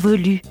 trou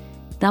velu,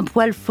 d'un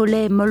poil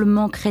follet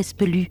mollement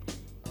crespelu,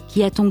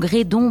 qui à ton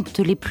gré dompte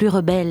les plus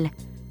rebelles.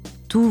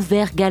 Tout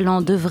vers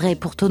galant devrait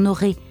pour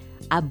t'honorer,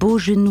 à beaux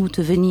genoux te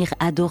venir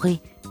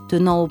adorer,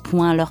 tenant au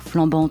poing leurs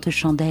flambantes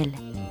chandelles.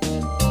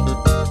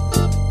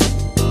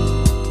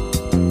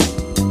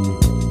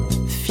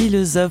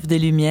 Philosophe des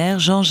Lumières,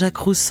 Jean-Jacques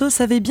Rousseau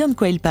savait bien de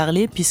quoi il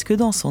parlait puisque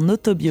dans son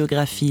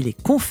autobiographie Les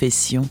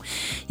Confessions,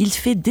 il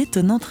fait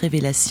d'étonnantes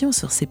révélations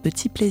sur ses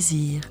petits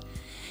plaisirs.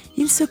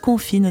 Il se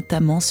confie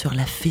notamment sur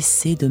la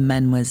fessée de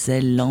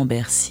mademoiselle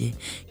Lambercier,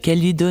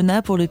 qu'elle lui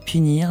donna pour le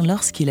punir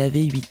lorsqu'il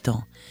avait 8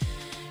 ans.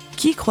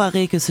 Qui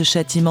croirait que ce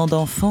châtiment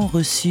d'enfant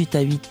reçu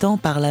à 8 ans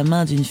par la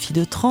main d'une fille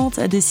de 30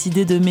 a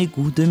décidé de mes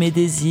goûts, de mes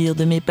désirs,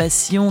 de mes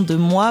passions, de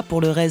moi pour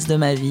le reste de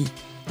ma vie?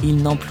 Il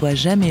n'emploie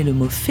jamais le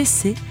mot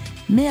fessée,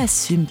 mais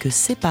assume que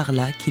c'est par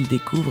là qu'il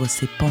découvre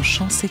ses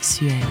penchants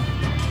sexuels.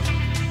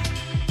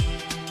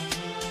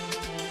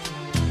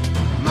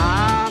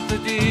 Ma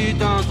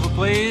petite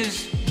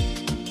entreprise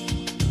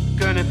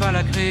connaît pas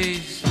la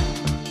crise,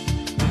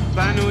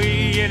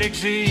 épanouie, elle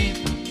exhibe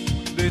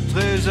des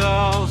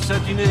trésors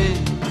satinés,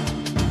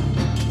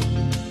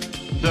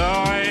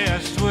 dorés à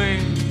souhait.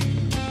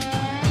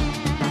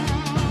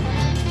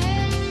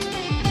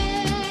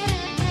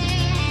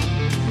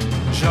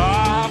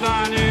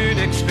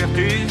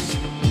 courtise,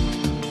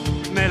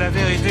 mais la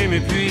vérité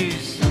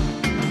m'épuise.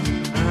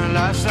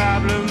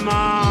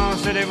 Inlassablement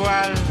se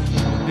dévoile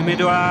de mes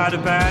doigts de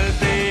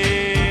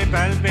palper,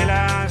 palper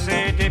là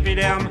cet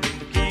épiderme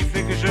qui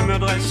fait que je me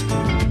dresse,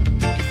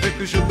 qui fait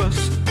que je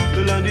bosse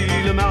le lundi,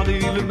 le mardi,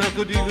 le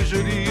mercredi, le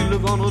jeudi, le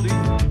vendredi,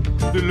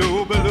 de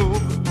l'aube à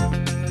l'aube,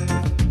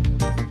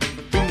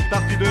 une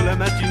partie de la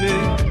matinée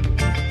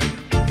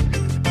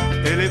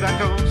et les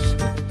vacances,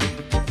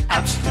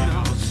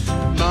 abstinence.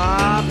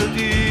 Ma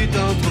petite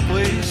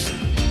entreprise,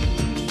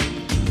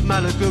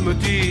 ma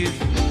locomotive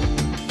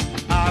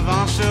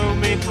avance au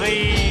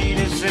mépris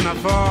des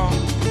sémaphores,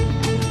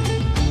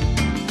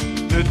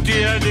 ne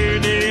tire du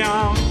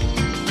néant.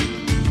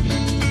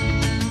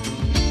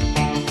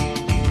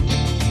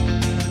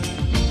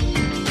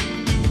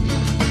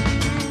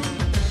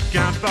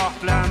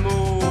 Qu'importe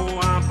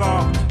l'amour,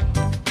 importe,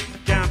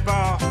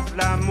 qu'importe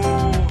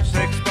l'amour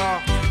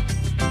s'exporte,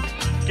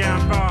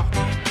 qu'importe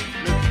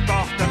le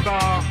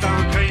porte-à-porte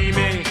en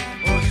Crimée,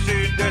 au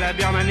sud de la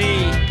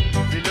Birmanie,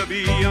 les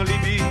lobbies en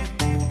Libye,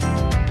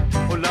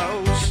 au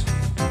Laos,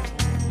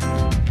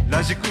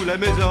 là j'écoule à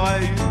mes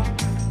oreilles.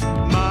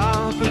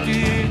 Ma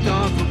petite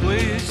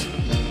entreprise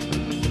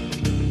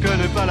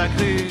connaît pas la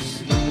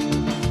crise,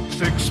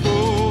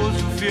 s'expose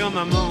au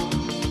firmament,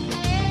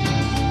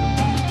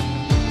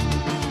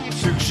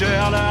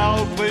 suggère la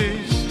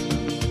reprise,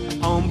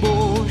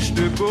 embauche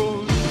de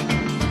gauche,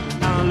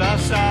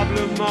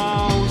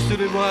 inlassablement se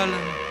dévoile,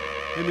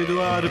 et mes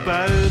doigts de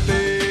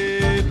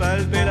palper,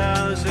 palper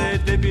là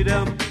cet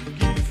épiderme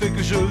qui fait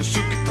que je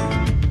souque,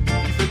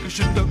 qui fait que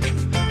je toque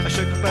à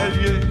chaque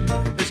palier,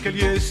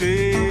 escalier,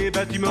 c'est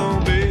bâtiment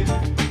B.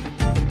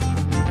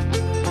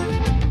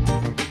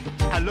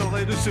 À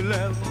l'oreille de ce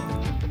lèvre.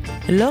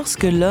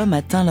 Lorsque l'homme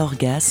atteint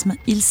l'orgasme,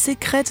 il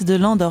sécrète de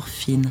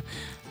l'endorphine,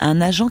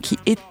 un agent qui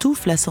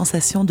étouffe la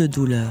sensation de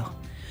douleur.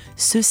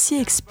 Ceci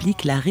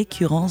explique la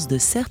récurrence de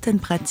certaines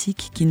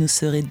pratiques qui nous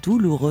seraient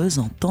douloureuses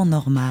en temps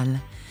normal.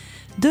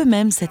 De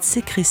même, cette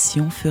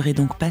sécrétion ferait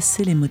donc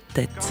passer les maux de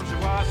tête. Quand je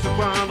vois se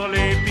poindre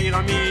les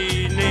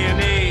pyramides,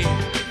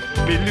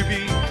 mes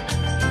lubies,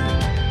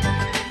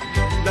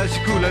 là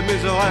j'écoule à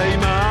mes oreilles.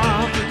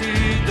 Ma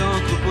petite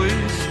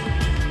entreprise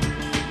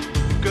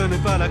connaît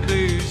pas la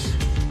crise,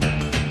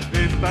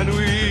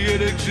 épanouie et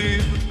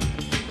l'exhibe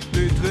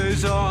les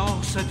trésors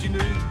satinés.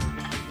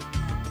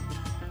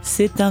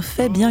 C'est un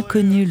fait bien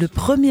connu, le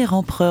premier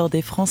empereur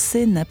des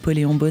Français,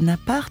 Napoléon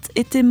Bonaparte,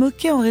 était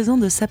moqué en raison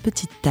de sa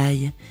petite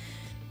taille.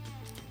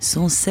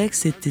 Son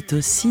sexe était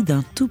aussi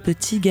d'un tout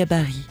petit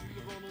gabarit.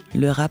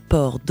 Le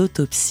rapport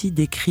d'autopsie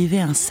décrivait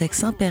un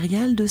sexe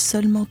impérial de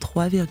seulement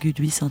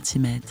 3,8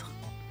 cm.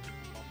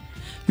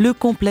 Le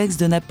complexe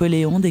de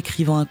Napoléon,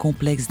 décrivant un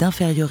complexe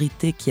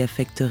d'infériorité qui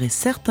affecterait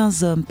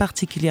certains hommes,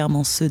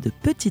 particulièrement ceux de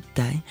petite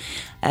taille,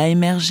 a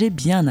émergé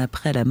bien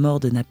après la mort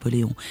de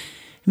Napoléon.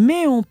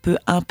 Mais on peut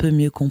un peu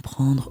mieux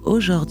comprendre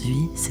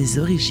aujourd'hui ses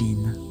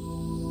origines.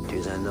 Tu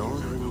es un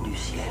ange venu du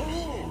ciel.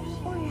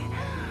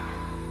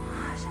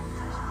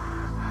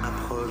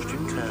 Approche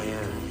d'une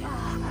clairière.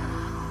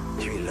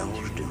 Tu es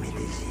l'ange de mes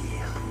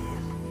désirs.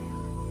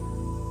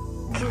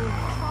 Que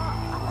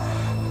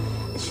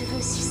je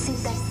veux sucer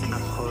ta queue.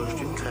 Approche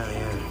d'une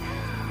clairière.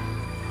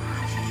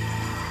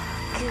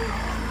 Que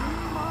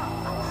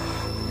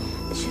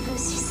je veux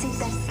sucer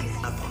ta queue.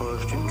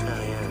 Approche d'une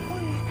clairière.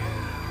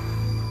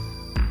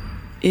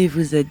 Et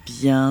vous êtes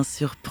bien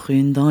sur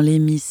Prune dans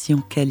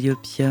l'émission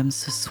Calliopium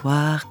ce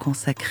soir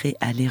consacrée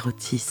à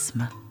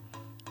l'érotisme.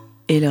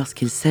 Et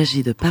lorsqu'il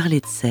s'agit de parler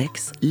de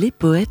sexe, les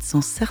poètes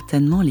sont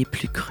certainement les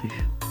plus crus.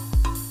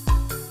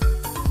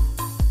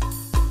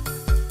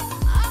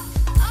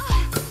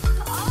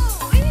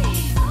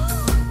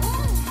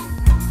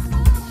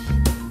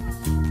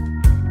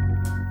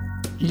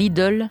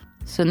 L'idole,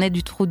 ce naît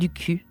du trou du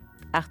cul,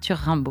 Arthur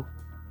Rimbaud.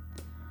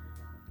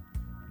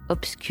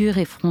 Obscur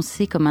et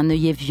froncé comme un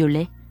œillet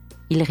violet,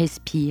 il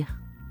respire,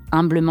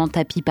 humblement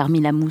tapi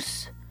parmi la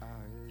mousse,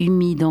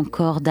 humide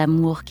encore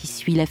d'amour qui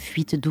suit la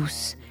fuite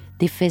douce,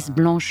 des fesses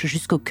blanches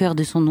jusqu'au cœur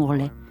de son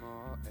ourlet.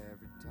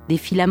 Des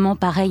filaments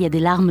pareils à des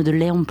larmes de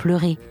lait ont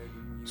pleuré,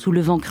 sous le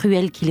vent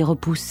cruel qui les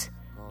repousse,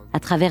 à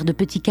travers de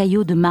petits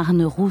caillots de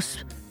marne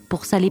rousse,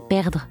 pour s'aller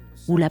perdre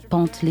où la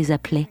pente les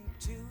appelait.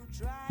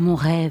 Mon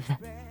rêve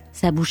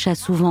s'aboucha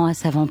souvent à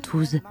sa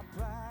ventouse.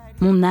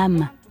 Mon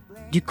âme,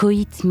 du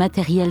coït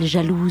matériel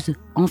jalouse,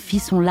 en fit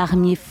son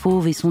larmier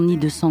fauve et son nid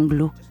de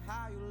sanglots.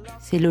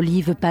 C'est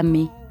l'olive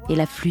pâmée et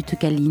la flûte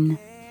câline.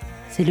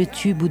 C'est le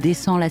tube où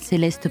descend la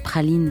céleste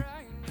praline,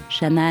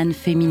 Shanahan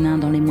féminin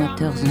dans les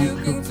moiteurs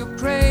enclos.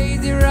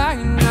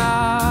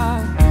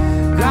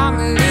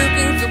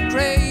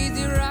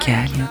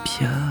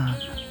 Calliopium.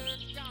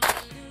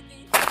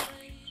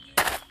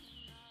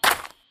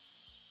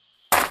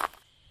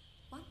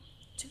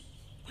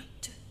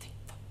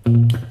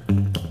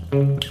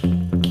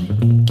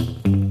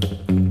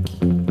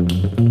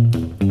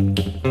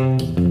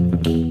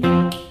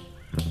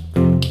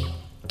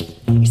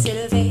 Il s'est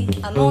levé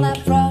à mon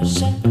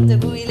approche,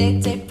 debout il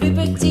était plus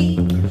petit.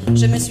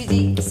 Je me suis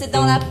dit, c'est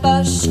dans la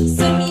poche,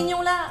 ce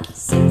mignon-là,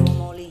 c'est pour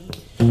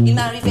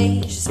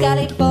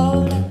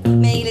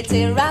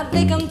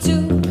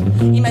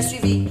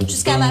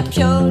la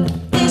piole.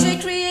 Et j'ai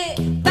crié,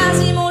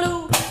 vas-y mon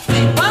loup,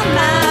 fais-moi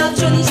mal,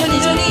 Johnny, Johnny,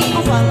 Johnny,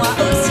 envoie-moi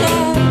au ciel.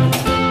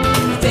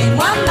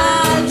 Fais-moi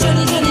mal,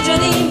 Johnny, Johnny,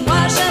 Johnny,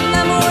 moi j'aime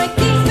l'amour et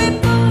qu'il fait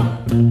beau.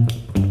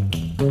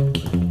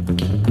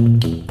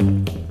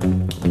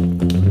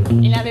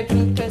 Il n'avait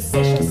plus que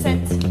ses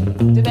chaussettes,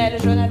 de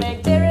belles jaunes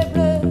avec des raies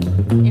bleues.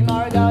 Il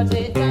m'a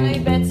regardé d'un œil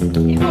bête,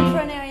 il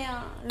comprenait rien,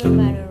 le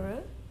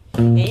malheureux.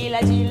 Et il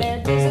a dit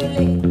l'air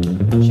désolé,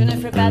 je ne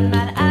ferai pas de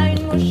mal à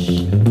une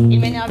mouche. Il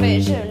m'énervait,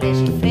 je l'ai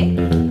giflé,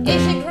 et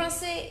j'ai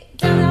grincé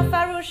d'un air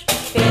farouche.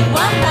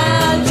 Fais-moi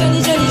mal, Johnny,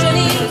 Johnny,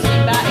 Johnny, je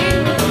suis pas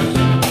une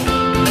mouche.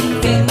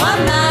 Fais-moi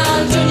mal,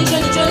 Johnny,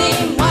 Johnny, Johnny,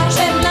 moi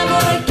j'aime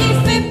l'amour et qui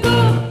fait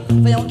beau.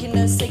 Voyons qu'il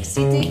ne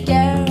s'excitait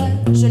guère,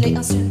 je l'ai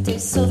insulté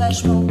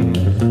sauvagement.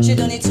 J'ai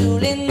donné tous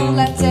les noms de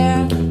la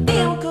terre,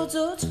 et encore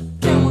d'autres,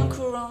 bien moins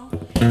courants.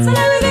 Ça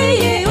l'a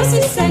réveillé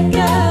aussi sec,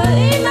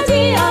 il m'a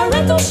dit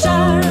arrête ton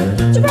char.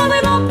 Tu prends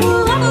vraiment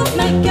pour un ouf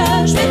mec,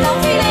 je vais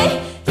t'enfiler,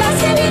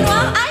 glacier du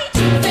noir. Aïe,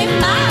 tu me fais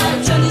mal,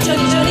 Johnny,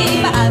 Johnny, Johnny,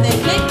 pas avec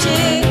les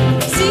pieds.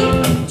 Si,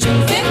 tu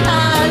me fais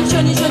mal,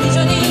 Johnny, Johnny,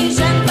 Johnny,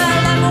 j'aime pas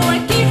l'amour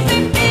et qui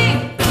fait pire.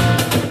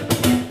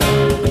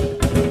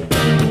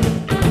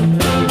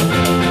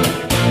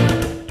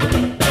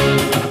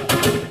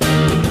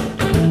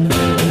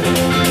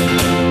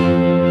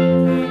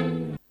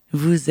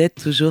 Vous êtes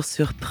toujours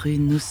sur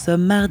Prune, nous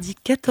sommes mardi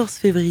 14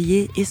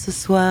 février et ce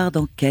soir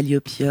dans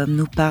Calliopium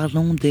nous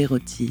parlons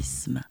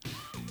d'érotisme.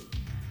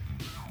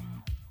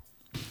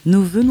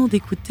 Nous venons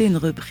d'écouter une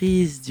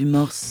reprise du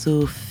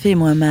morceau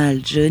Fais-moi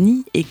mal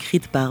Johnny,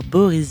 écrite par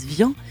Boris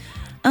Vian,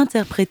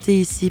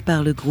 interprétée ici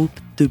par le groupe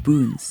The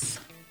Boons.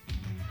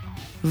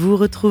 Vous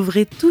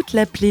retrouverez toute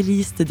la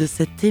playlist de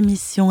cette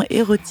émission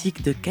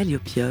érotique de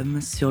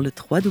Calliopium sur le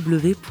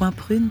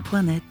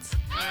www.prune.net.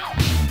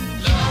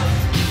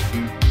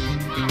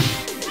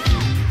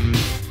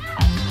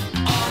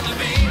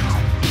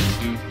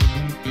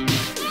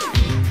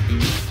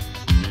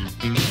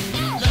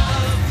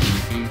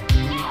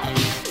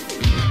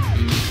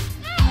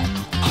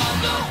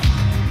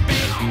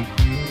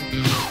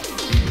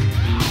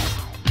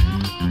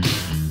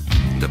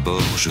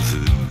 D'abord, je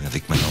veux,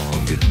 avec ma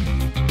langue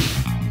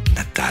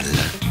natale,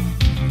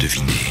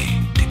 deviner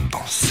tes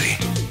pensées.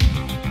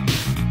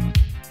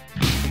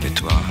 Et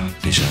toi,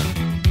 déjà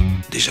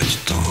tu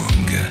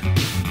tangues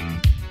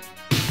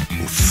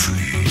aux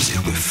flux et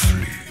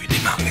reflux des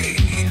marées.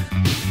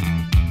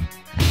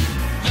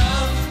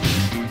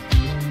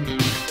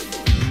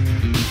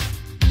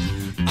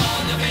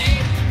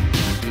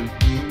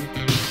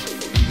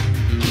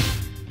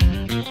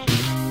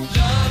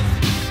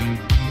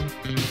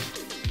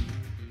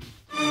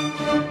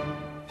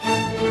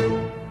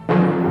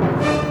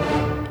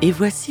 Et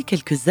voici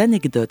quelques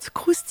anecdotes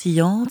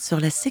croustillantes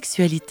sur la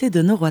sexualité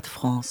de nos rois de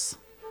France.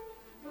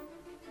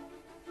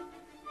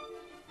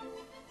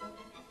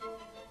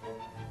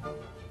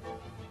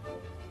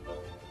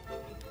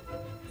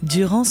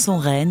 Durant son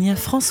règne,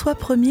 François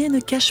Ier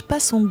ne cache pas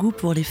son goût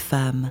pour les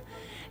femmes.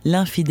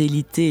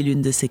 L'infidélité est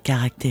l'une de ses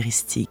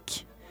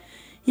caractéristiques.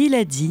 Il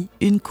a dit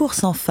 « Une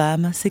course en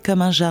femme, c'est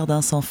comme un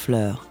jardin sans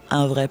fleurs »,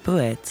 un vrai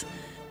poète.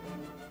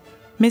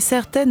 Mais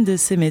certaines de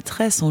ses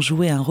maîtresses ont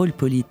joué un rôle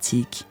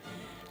politique.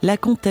 La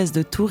comtesse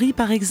de Toury,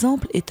 par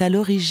exemple, est à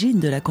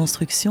l'origine de la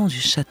construction du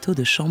château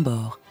de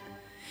Chambord.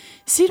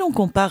 Si l'on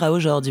compare à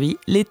aujourd'hui,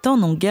 les temps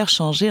n'ont guère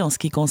changé en ce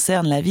qui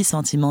concerne la vie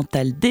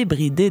sentimentale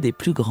débridée des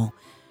plus grands.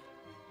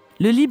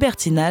 Le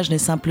libertinage n'est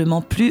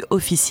simplement plus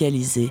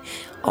officialisé.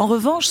 En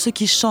revanche, ce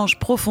qui change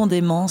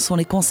profondément sont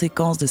les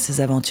conséquences de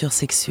ces aventures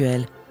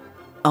sexuelles.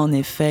 En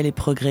effet, les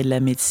progrès de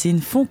la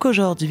médecine font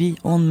qu'aujourd'hui,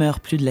 on ne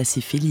meurt plus de la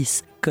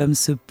syphilis, comme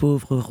ce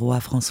pauvre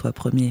roi François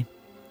Ier.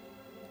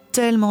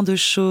 Tellement de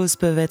choses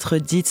peuvent être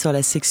dites sur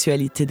la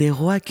sexualité des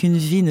rois qu'une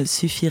vie ne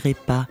suffirait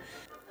pas.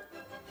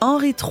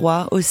 Henri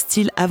III, au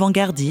style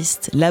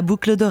avant-gardiste, la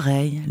boucle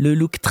d'oreille, le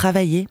look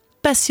travaillé,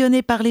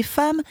 passionné par les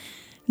femmes,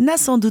 n'a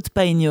sans doute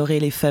pas ignoré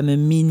les femmes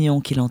mignons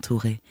qui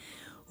l'entouraient.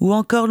 Ou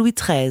encore Louis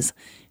XIII,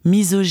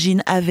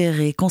 misogyne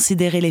avéré,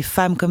 considérait les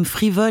femmes comme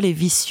frivoles et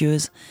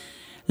vicieuses.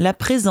 La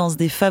présence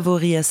des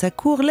favoris à sa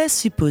cour laisse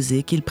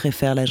supposer qu'il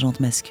préfère la gente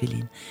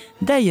masculine.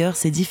 D'ailleurs,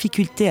 ses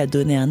difficultés à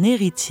donner un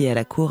héritier à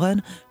la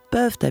couronne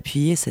peuvent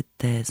appuyer cette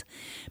thèse.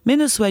 Mais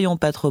ne soyons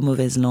pas trop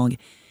mauvaise langue.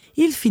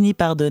 Il finit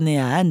par donner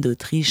à Anne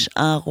d'Autriche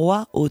un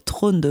roi au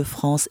trône de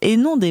France, et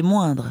non des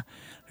moindres,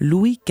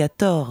 Louis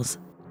XIV.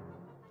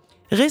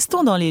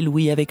 Restons dans les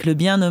Louis avec le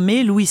bien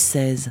nommé Louis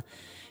XVI.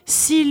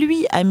 Si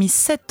lui a mis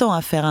 7 ans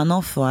à faire un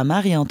enfant à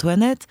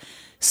Marie-Antoinette,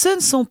 ce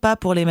ne sont pas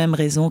pour les mêmes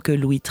raisons que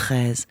Louis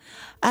XIII.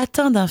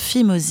 Atteint d'un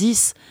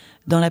phimosis,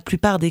 dans la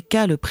plupart des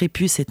cas le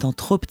prépuce étant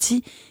trop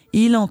petit,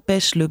 il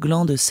empêche le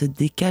gland de se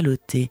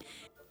décaloter.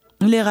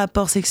 Les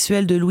rapports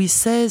sexuels de Louis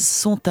XVI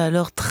sont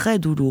alors très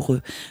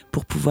douloureux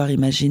pour pouvoir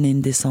imaginer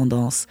une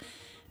descendance.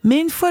 Mais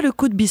une fois le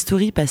coup de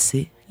bistouri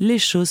passé, les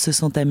choses se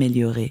sont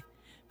améliorées.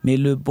 Mais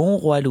le bon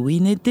roi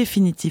Louis n'est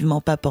définitivement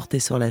pas porté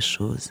sur la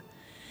chose.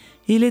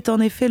 Il est en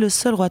effet le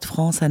seul roi de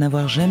France à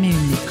n'avoir jamais eu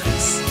une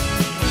maîtresse.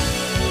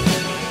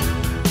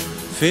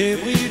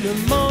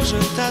 Fébrilement je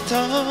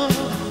t'attends,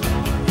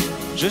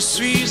 je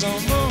suis en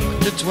manque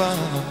de toi.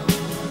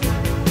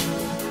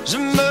 Je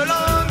me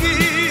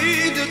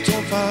languis de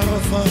ton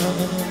parfum.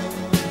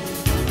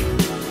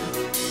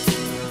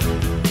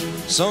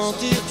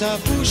 Sentir ta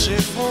bouche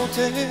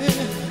effrontée,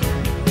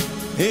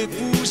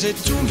 épouser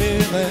tous mes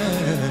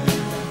rêves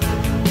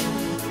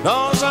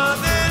dans un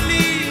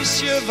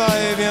délicieux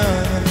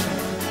va-et-vient.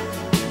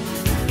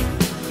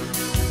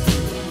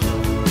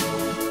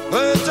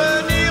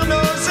 Retenir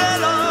nos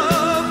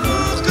élans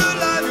pour que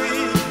la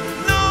nuit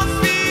n'en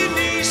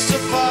finisse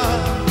pas.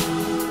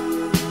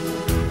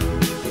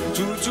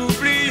 Tout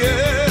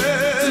oublier.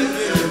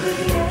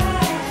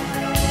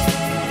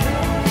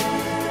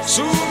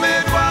 Sous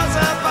mes doigts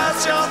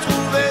impatients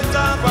trouver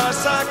ta voix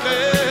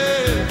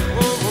sacrée.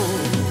 Oh, oh.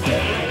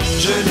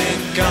 Je n'ai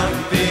qu'un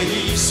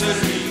pays,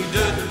 celui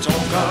de ton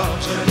corps.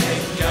 Je n'ai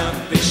qu'un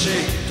péché,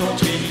 ton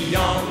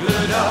triangle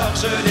d'or.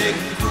 Je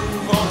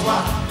découvre en toi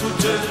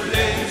toutes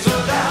les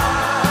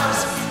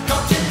audaces.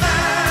 Quand tu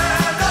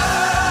m'aimes,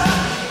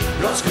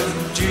 lorsque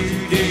tu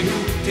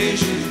dénoues tes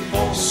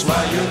jupons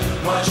soyeux,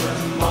 moi je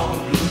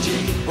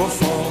m'engloutis au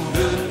fond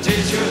de tes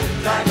yeux.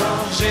 Ta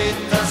gorge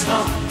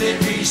étincelante, tes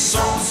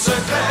buissons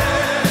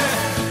secrets.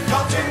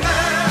 Quand tu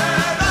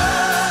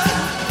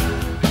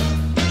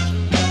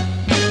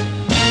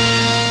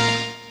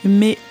m'aimes.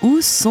 Mais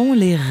où sont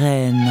les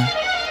reines ?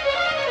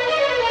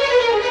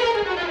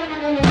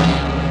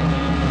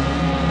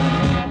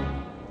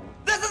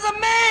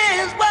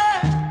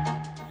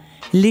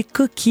 Les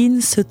coquines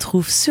se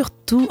trouvent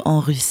surtout en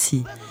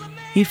Russie.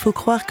 Il faut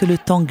croire que le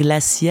temps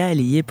glacial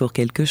y est pour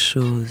quelque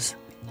chose.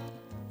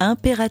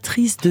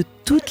 Impératrice de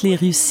toutes les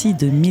Russies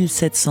de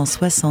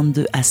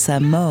 1762 à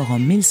sa mort en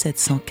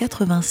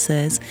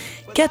 1796,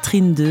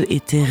 Catherine II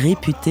était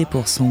réputée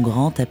pour son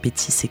grand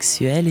appétit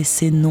sexuel et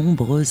ses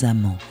nombreux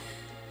amants.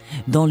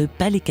 Dans le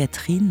palais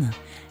Catherine,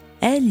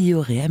 elle y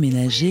aurait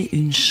aménagé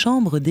une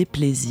chambre des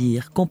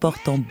plaisirs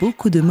comportant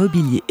beaucoup de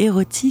mobilier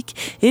érotique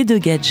et de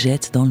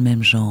gadgets dans le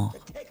même genre.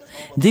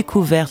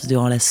 Découverte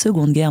durant la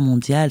Seconde Guerre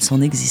mondiale,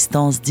 son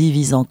existence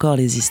divise encore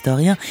les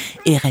historiens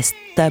et reste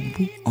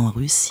tabou en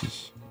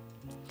Russie.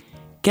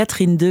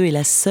 Catherine II est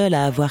la seule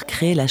à avoir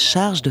créé la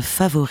charge de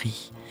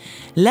favori.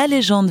 La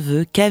légende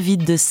veut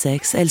qu'avide de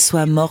sexe, elle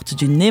soit morte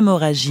d'une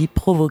hémorragie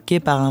provoquée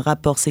par un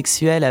rapport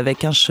sexuel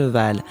avec un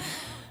cheval.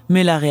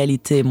 Mais la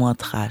réalité est moins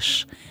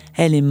trash.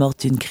 Elle est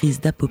morte d'une crise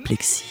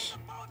d'apoplexie.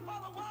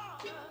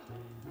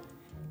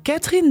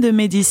 Catherine de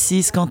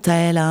Médicis, quant à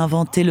elle, a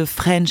inventé le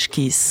French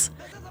kiss.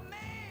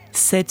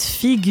 Cette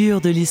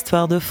figure de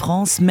l'histoire de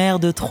France, mère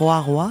de 3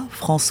 rois,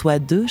 François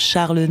II,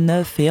 Charles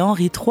IX et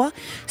Henri III,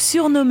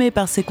 surnommée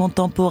par ses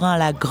contemporains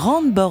la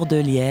Grande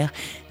Bordelière,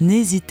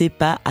 n'hésitait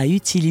pas à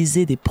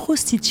utiliser des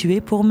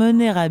prostituées pour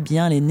mener à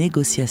bien les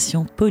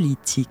négociations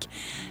politiques.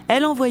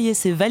 Elle envoyait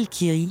ses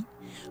valkyries,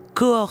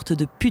 cohorte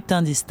de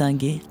putains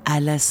distingués, à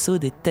l'assaut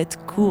des têtes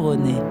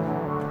couronnées.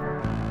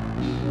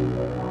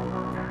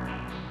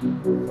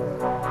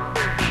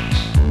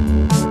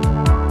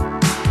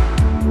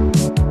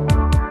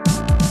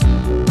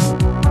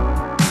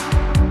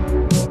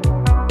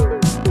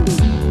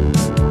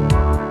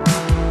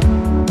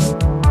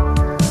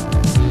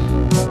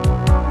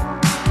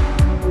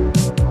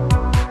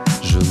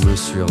 Je me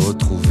suis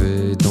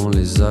retrouvé dans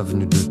les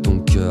avenues de ton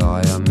cœur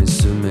et à mes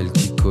semelles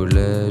qui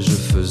collaient, je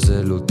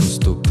faisais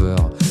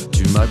l'autostoppeur.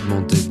 Tu m'as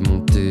demandé de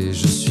monter,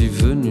 je suis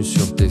venu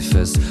sur tes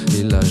fesses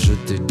et là je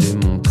t'ai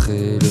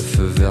démontré le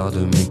feu vert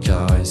de mes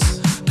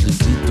caresses.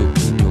 Clic-clic au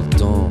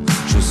clignotant,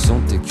 je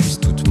sens tes cuisses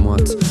toutes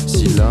moites.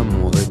 Si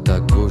l'amour est à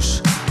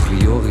gauche,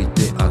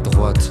 priorité à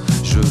droite.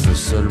 Je veux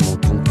seulement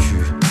ton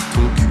cul,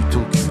 ton cul,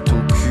 ton cul,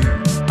 ton cul.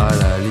 À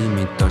la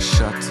limite ta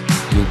chatte,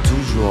 mais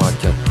toujours à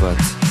 4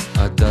 pattes.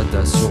 À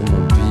dada sur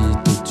mon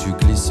beat où tu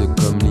glisses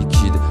comme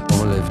liquide.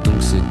 Enlève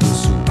donc ces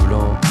dessous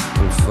blancs,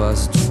 qu'on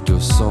fasse du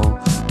 200.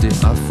 T'es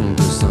à fond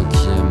de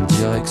 5e,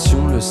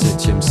 direction le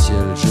 7e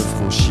ciel. Je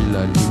franchis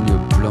la ligne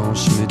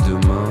blanche, mes 2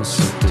 mains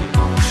sur tes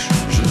hanches.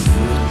 Je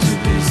veux te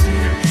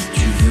baiser,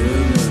 tu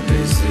veux me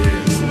baiser.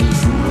 Nous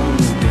voulons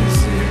nous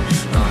baiser,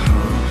 ah ah,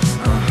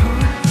 ah ah.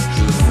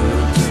 Je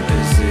veux te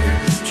baiser,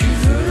 tu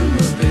veux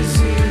me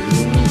baiser.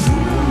 Nous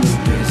voulons nous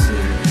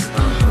baiser,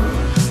 ah ah,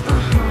 ah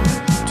ah.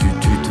 Tu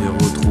t'es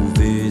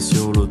retrouvé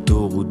sur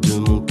l'autoroute de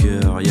mon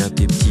cœur. Y'a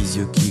tes petits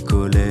yeux qui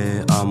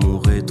collaient à mon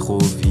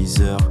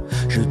rétroviseur.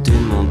 Je t'ai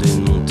demandé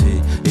de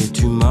monter et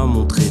tu m'as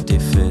montré tes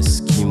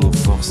fesses qui m'ont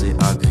forcé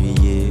à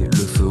griller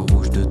le feu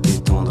rouge de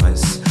tes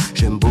tendresses.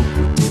 J'aime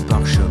beaucoup tes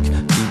pare-chocs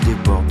qui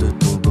débordent de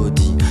ton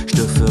body. Je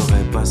te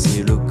ferai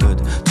passer le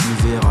code,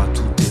 tu verras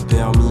tout est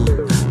permis.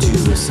 Tu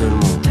veux seulement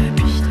à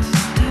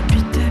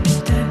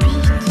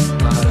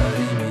la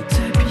limite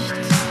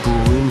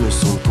pour une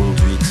leçon de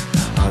conduite.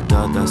 À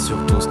dada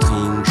sur ton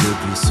string, je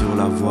glisse sur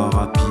la voie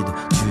rapide.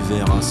 Tu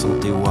verras sans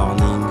tes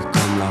warnings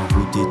comme la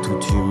route est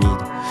toute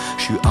humide.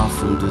 Je suis à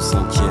fond de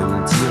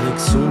 5e,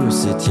 direction le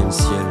 7e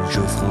ciel.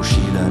 Je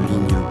franchis la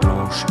ligne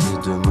blanche, mes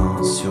 2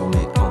 mains sur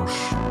mes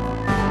hanches.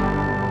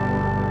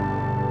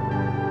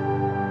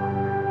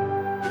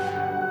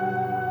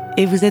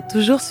 Et vous êtes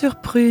toujours sur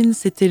Prune,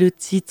 c'était le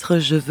titre «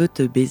 Je veux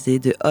te baiser »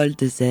 de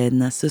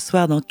Holdezen. Ce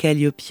soir dans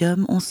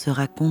Calliopium, on se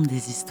raconte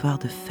des histoires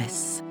de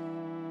fesses.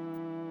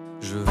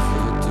 Je veux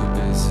te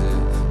baiser,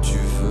 tu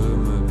veux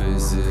me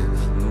baiser,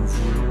 nous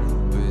voulons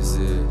nous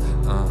baiser,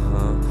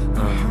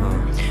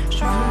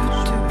 Je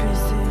veux te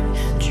baiser,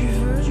 tu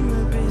veux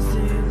me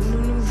baiser,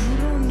 nous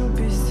voulons nous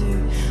baiser,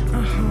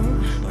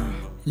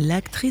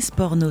 L'actrice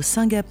porno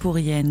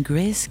singapourienne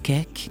Grace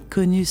Keck,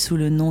 connue sous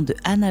le nom de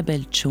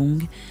Annabelle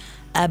Chung,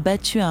 a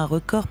battu un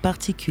record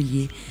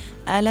particulier.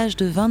 À l'âge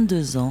de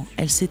 22 ans,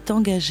 elle s'est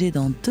engagée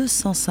dans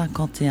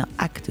 251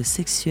 actes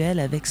sexuels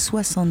avec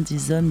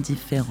 70 hommes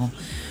différents,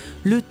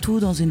 le tout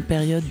dans une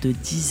période de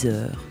 10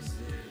 heures.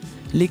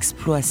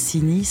 L'exploit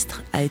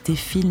sinistre a été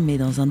filmé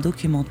dans un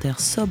documentaire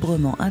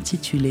sobrement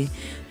intitulé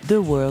 « The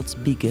World's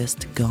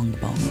Biggest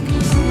Gangbang ».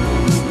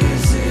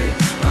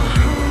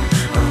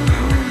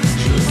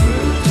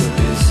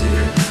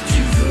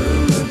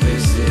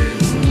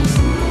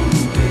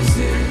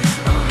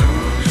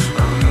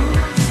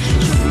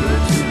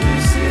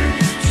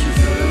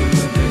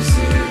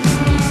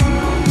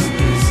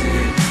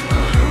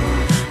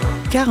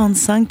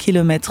 45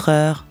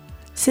 km/h,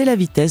 c'est la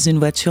vitesse d'une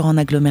voiture en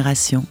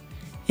agglomération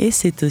et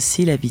c'est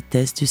aussi la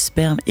vitesse du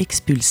sperme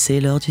expulsé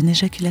lors d'une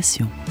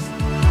éjaculation.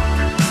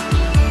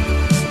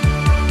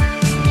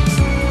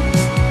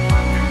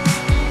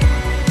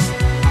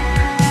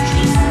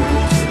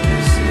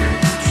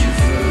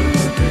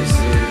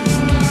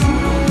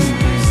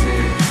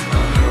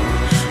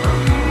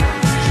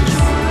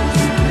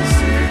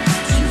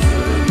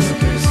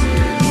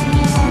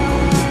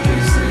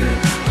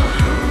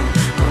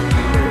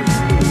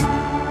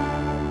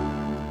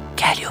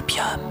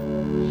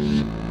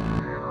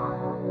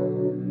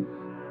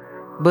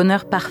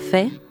 Bonheur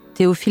parfait,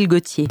 Théophile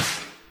Gautier.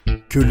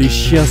 Que les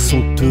chiens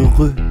sont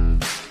heureux,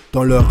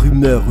 dans leur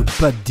humeur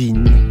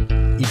badine,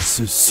 ils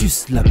se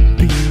sucent la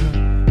bine,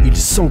 ils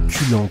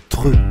s'enculent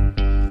entre eux.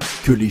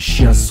 Que les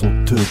chiens sont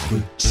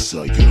heureux.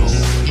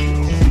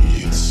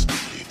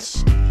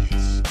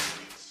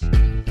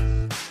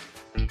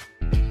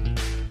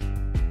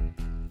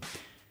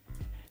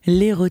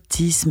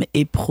 L'érotisme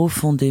est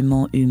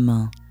profondément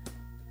humain.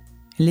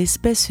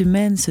 L'espèce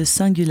humaine se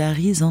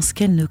singularise en ce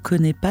qu'elle ne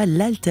connaît pas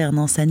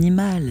l'alternance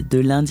animale, de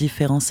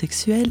l'indifférence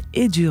sexuelle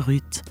et du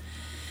rut.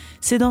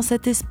 C'est dans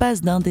cet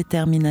espace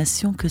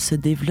d'indétermination que se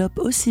développe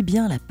aussi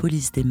bien la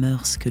police des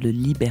mœurs que le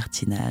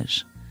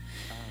libertinage.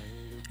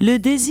 Le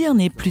désir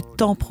n'est plus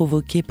tant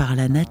provoqué par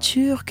la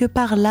nature que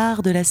par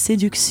l'art de la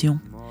séduction.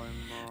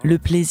 Le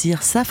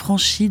plaisir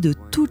s'affranchit de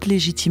toute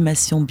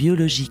légitimation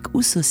biologique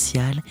ou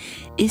sociale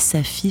et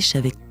s'affiche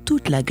avec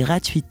toute la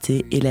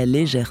gratuité et la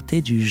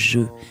légèreté du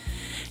jeu.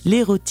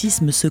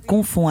 L'érotisme se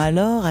confond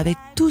alors avec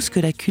tout ce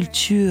que la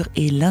culture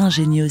et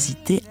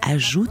l'ingéniosité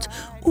ajoutent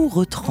ou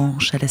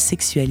retranchent à la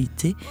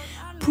sexualité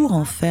pour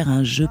en faire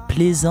un jeu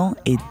plaisant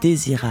et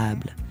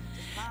désirable.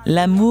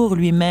 L'amour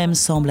lui-même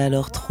semble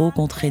alors trop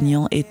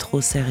contraignant et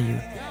trop sérieux.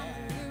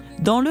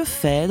 Dans le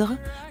Phèdre,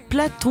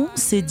 Platon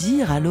sait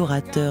dire à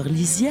l'orateur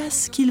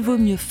Lysias qu'il vaut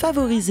mieux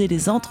favoriser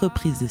les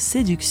entreprises de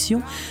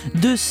séduction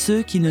de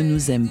ceux qui ne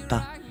nous aiment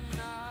pas,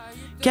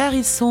 car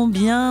ils sont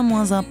bien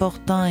moins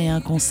importants et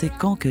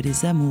inconséquents que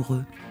les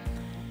amoureux.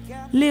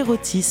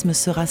 L'érotisme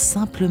sera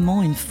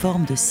simplement une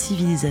forme de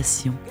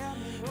civilisation,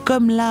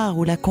 comme l'art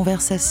ou la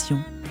conversation.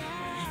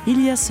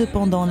 Il y a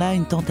cependant là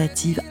une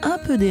tentative un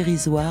peu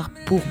dérisoire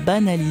pour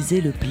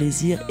banaliser le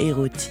plaisir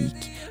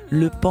érotique,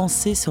 le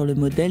penser sur le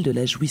modèle de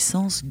la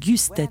jouissance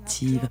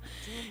gustative.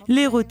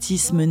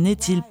 L'érotisme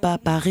n'est-il pas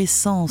par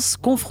essence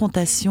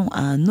confrontation à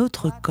un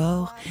autre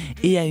corps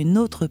et à une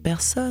autre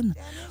personne,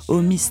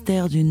 au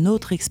mystère d'une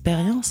autre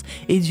expérience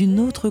et d'une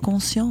autre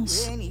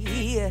conscience?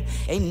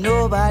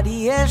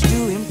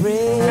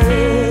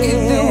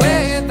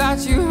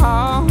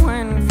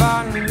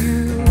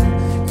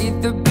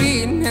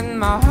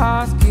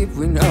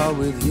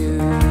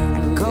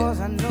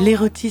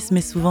 L'érotisme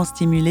est souvent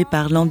stimulé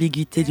par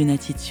l'ambiguïté d'une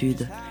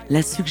attitude,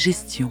 la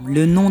suggestion,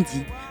 le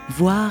non-dit,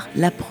 voire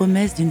la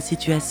promesse d'une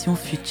situation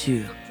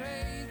future.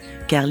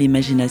 Car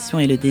l'imagination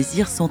et le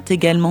désir sont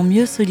également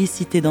mieux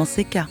sollicités dans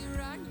ces cas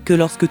que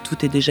lorsque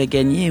tout est déjà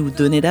gagné ou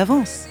donné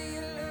d'avance.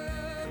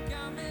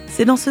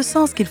 C'est dans ce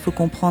sens qu'il faut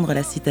comprendre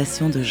la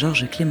citation de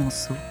Georges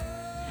Clemenceau.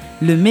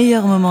 « Le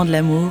meilleur moment de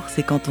l'amour,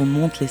 c'est quand on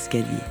monte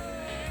l'escalier »,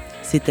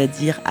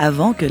 c'est-à-dire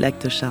avant que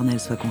l'acte charnel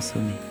soit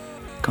consommé,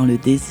 quand le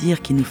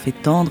désir qui nous fait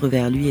tendre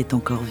vers lui est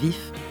encore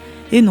vif,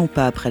 et non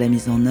pas après la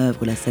mise en œuvre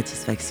ou la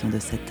satisfaction de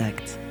cet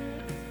acte.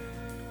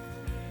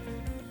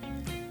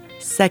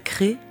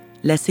 Sacrée,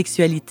 la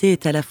sexualité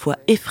est à la fois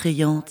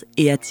effrayante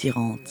et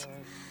attirante.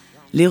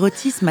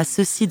 L'érotisme a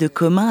ceci de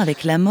commun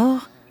avec la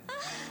mort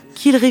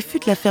qu'il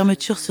réfute la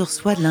fermeture sur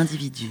soi de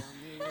l'individu,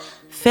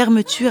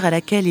 fermeture à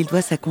laquelle il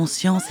doit sa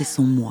conscience et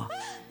son moi.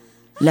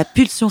 La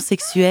pulsion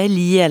sexuelle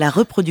liée à la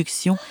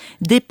reproduction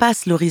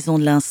dépasse l'horizon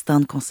de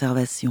l'instinct de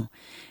conservation.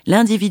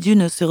 L'individu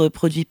ne se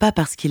reproduit pas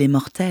parce qu'il est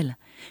mortel.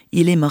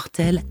 Il est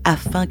mortel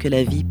afin que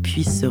la vie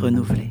puisse se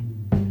renouveler.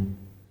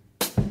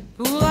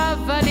 Pour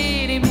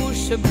avaler les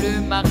mouches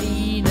bleues marines,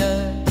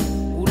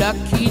 la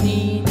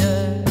quinine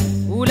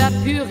ou la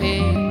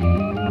purée.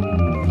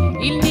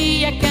 Il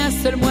n'y a qu'un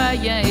seul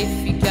moyen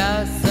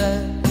efficace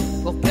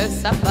pour que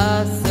ça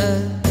passe,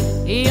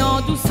 et en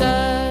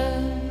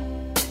douceur.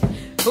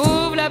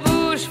 Ouvre la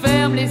bouche,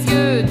 ferme les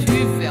yeux, tu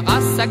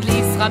verras, ça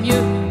glissera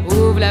mieux.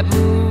 Ouvre la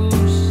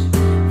bouche,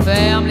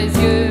 ferme les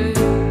yeux.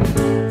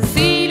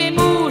 Si les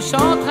mouches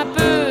entrent un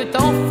peu,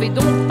 t'en fais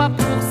donc pas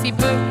pour si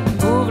peu.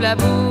 Ouvre la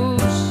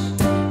bouche,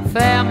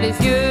 ferme les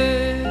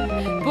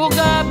yeux, pour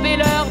graver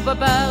leurs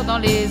bobards dans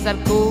les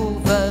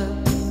alcôves.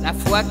 La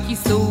foi qui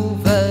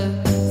sauve,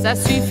 ça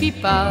suffit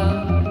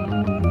pas.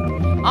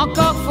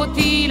 Encore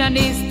faut-il un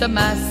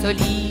estomac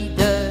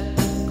solide,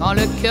 quand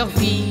le cœur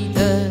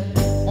vide,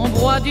 on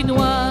broie du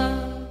noir.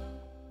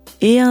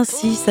 Et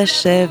ainsi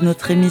s'achève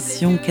notre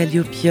émission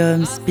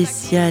Calliopium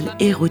spéciale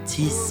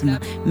érotisme.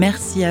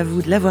 Merci à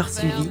vous de l'avoir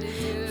suivi.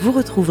 Vous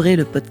retrouverez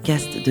le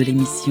podcast de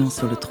l'émission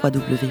sur le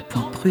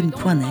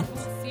www.prune.net.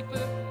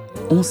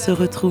 On se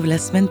retrouve la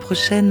semaine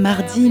prochaine,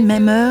 mardi,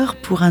 même heure,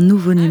 pour un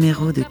nouveau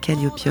numéro de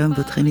Calliopium,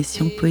 votre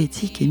émission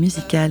poétique et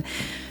musicale.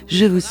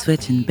 Je vous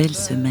souhaite une belle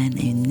semaine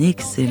et une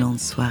excellente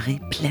soirée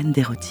pleine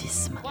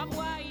d'érotisme.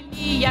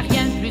 Il n'y a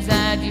rien de plus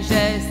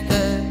indigeste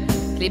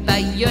que les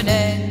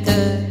baïonnettes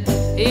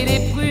et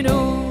les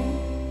pruneaux.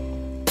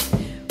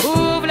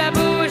 Ouvre la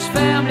bouche,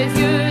 ferme les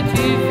yeux,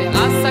 tu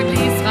verras, ça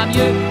glissera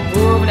mieux.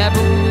 Ouvre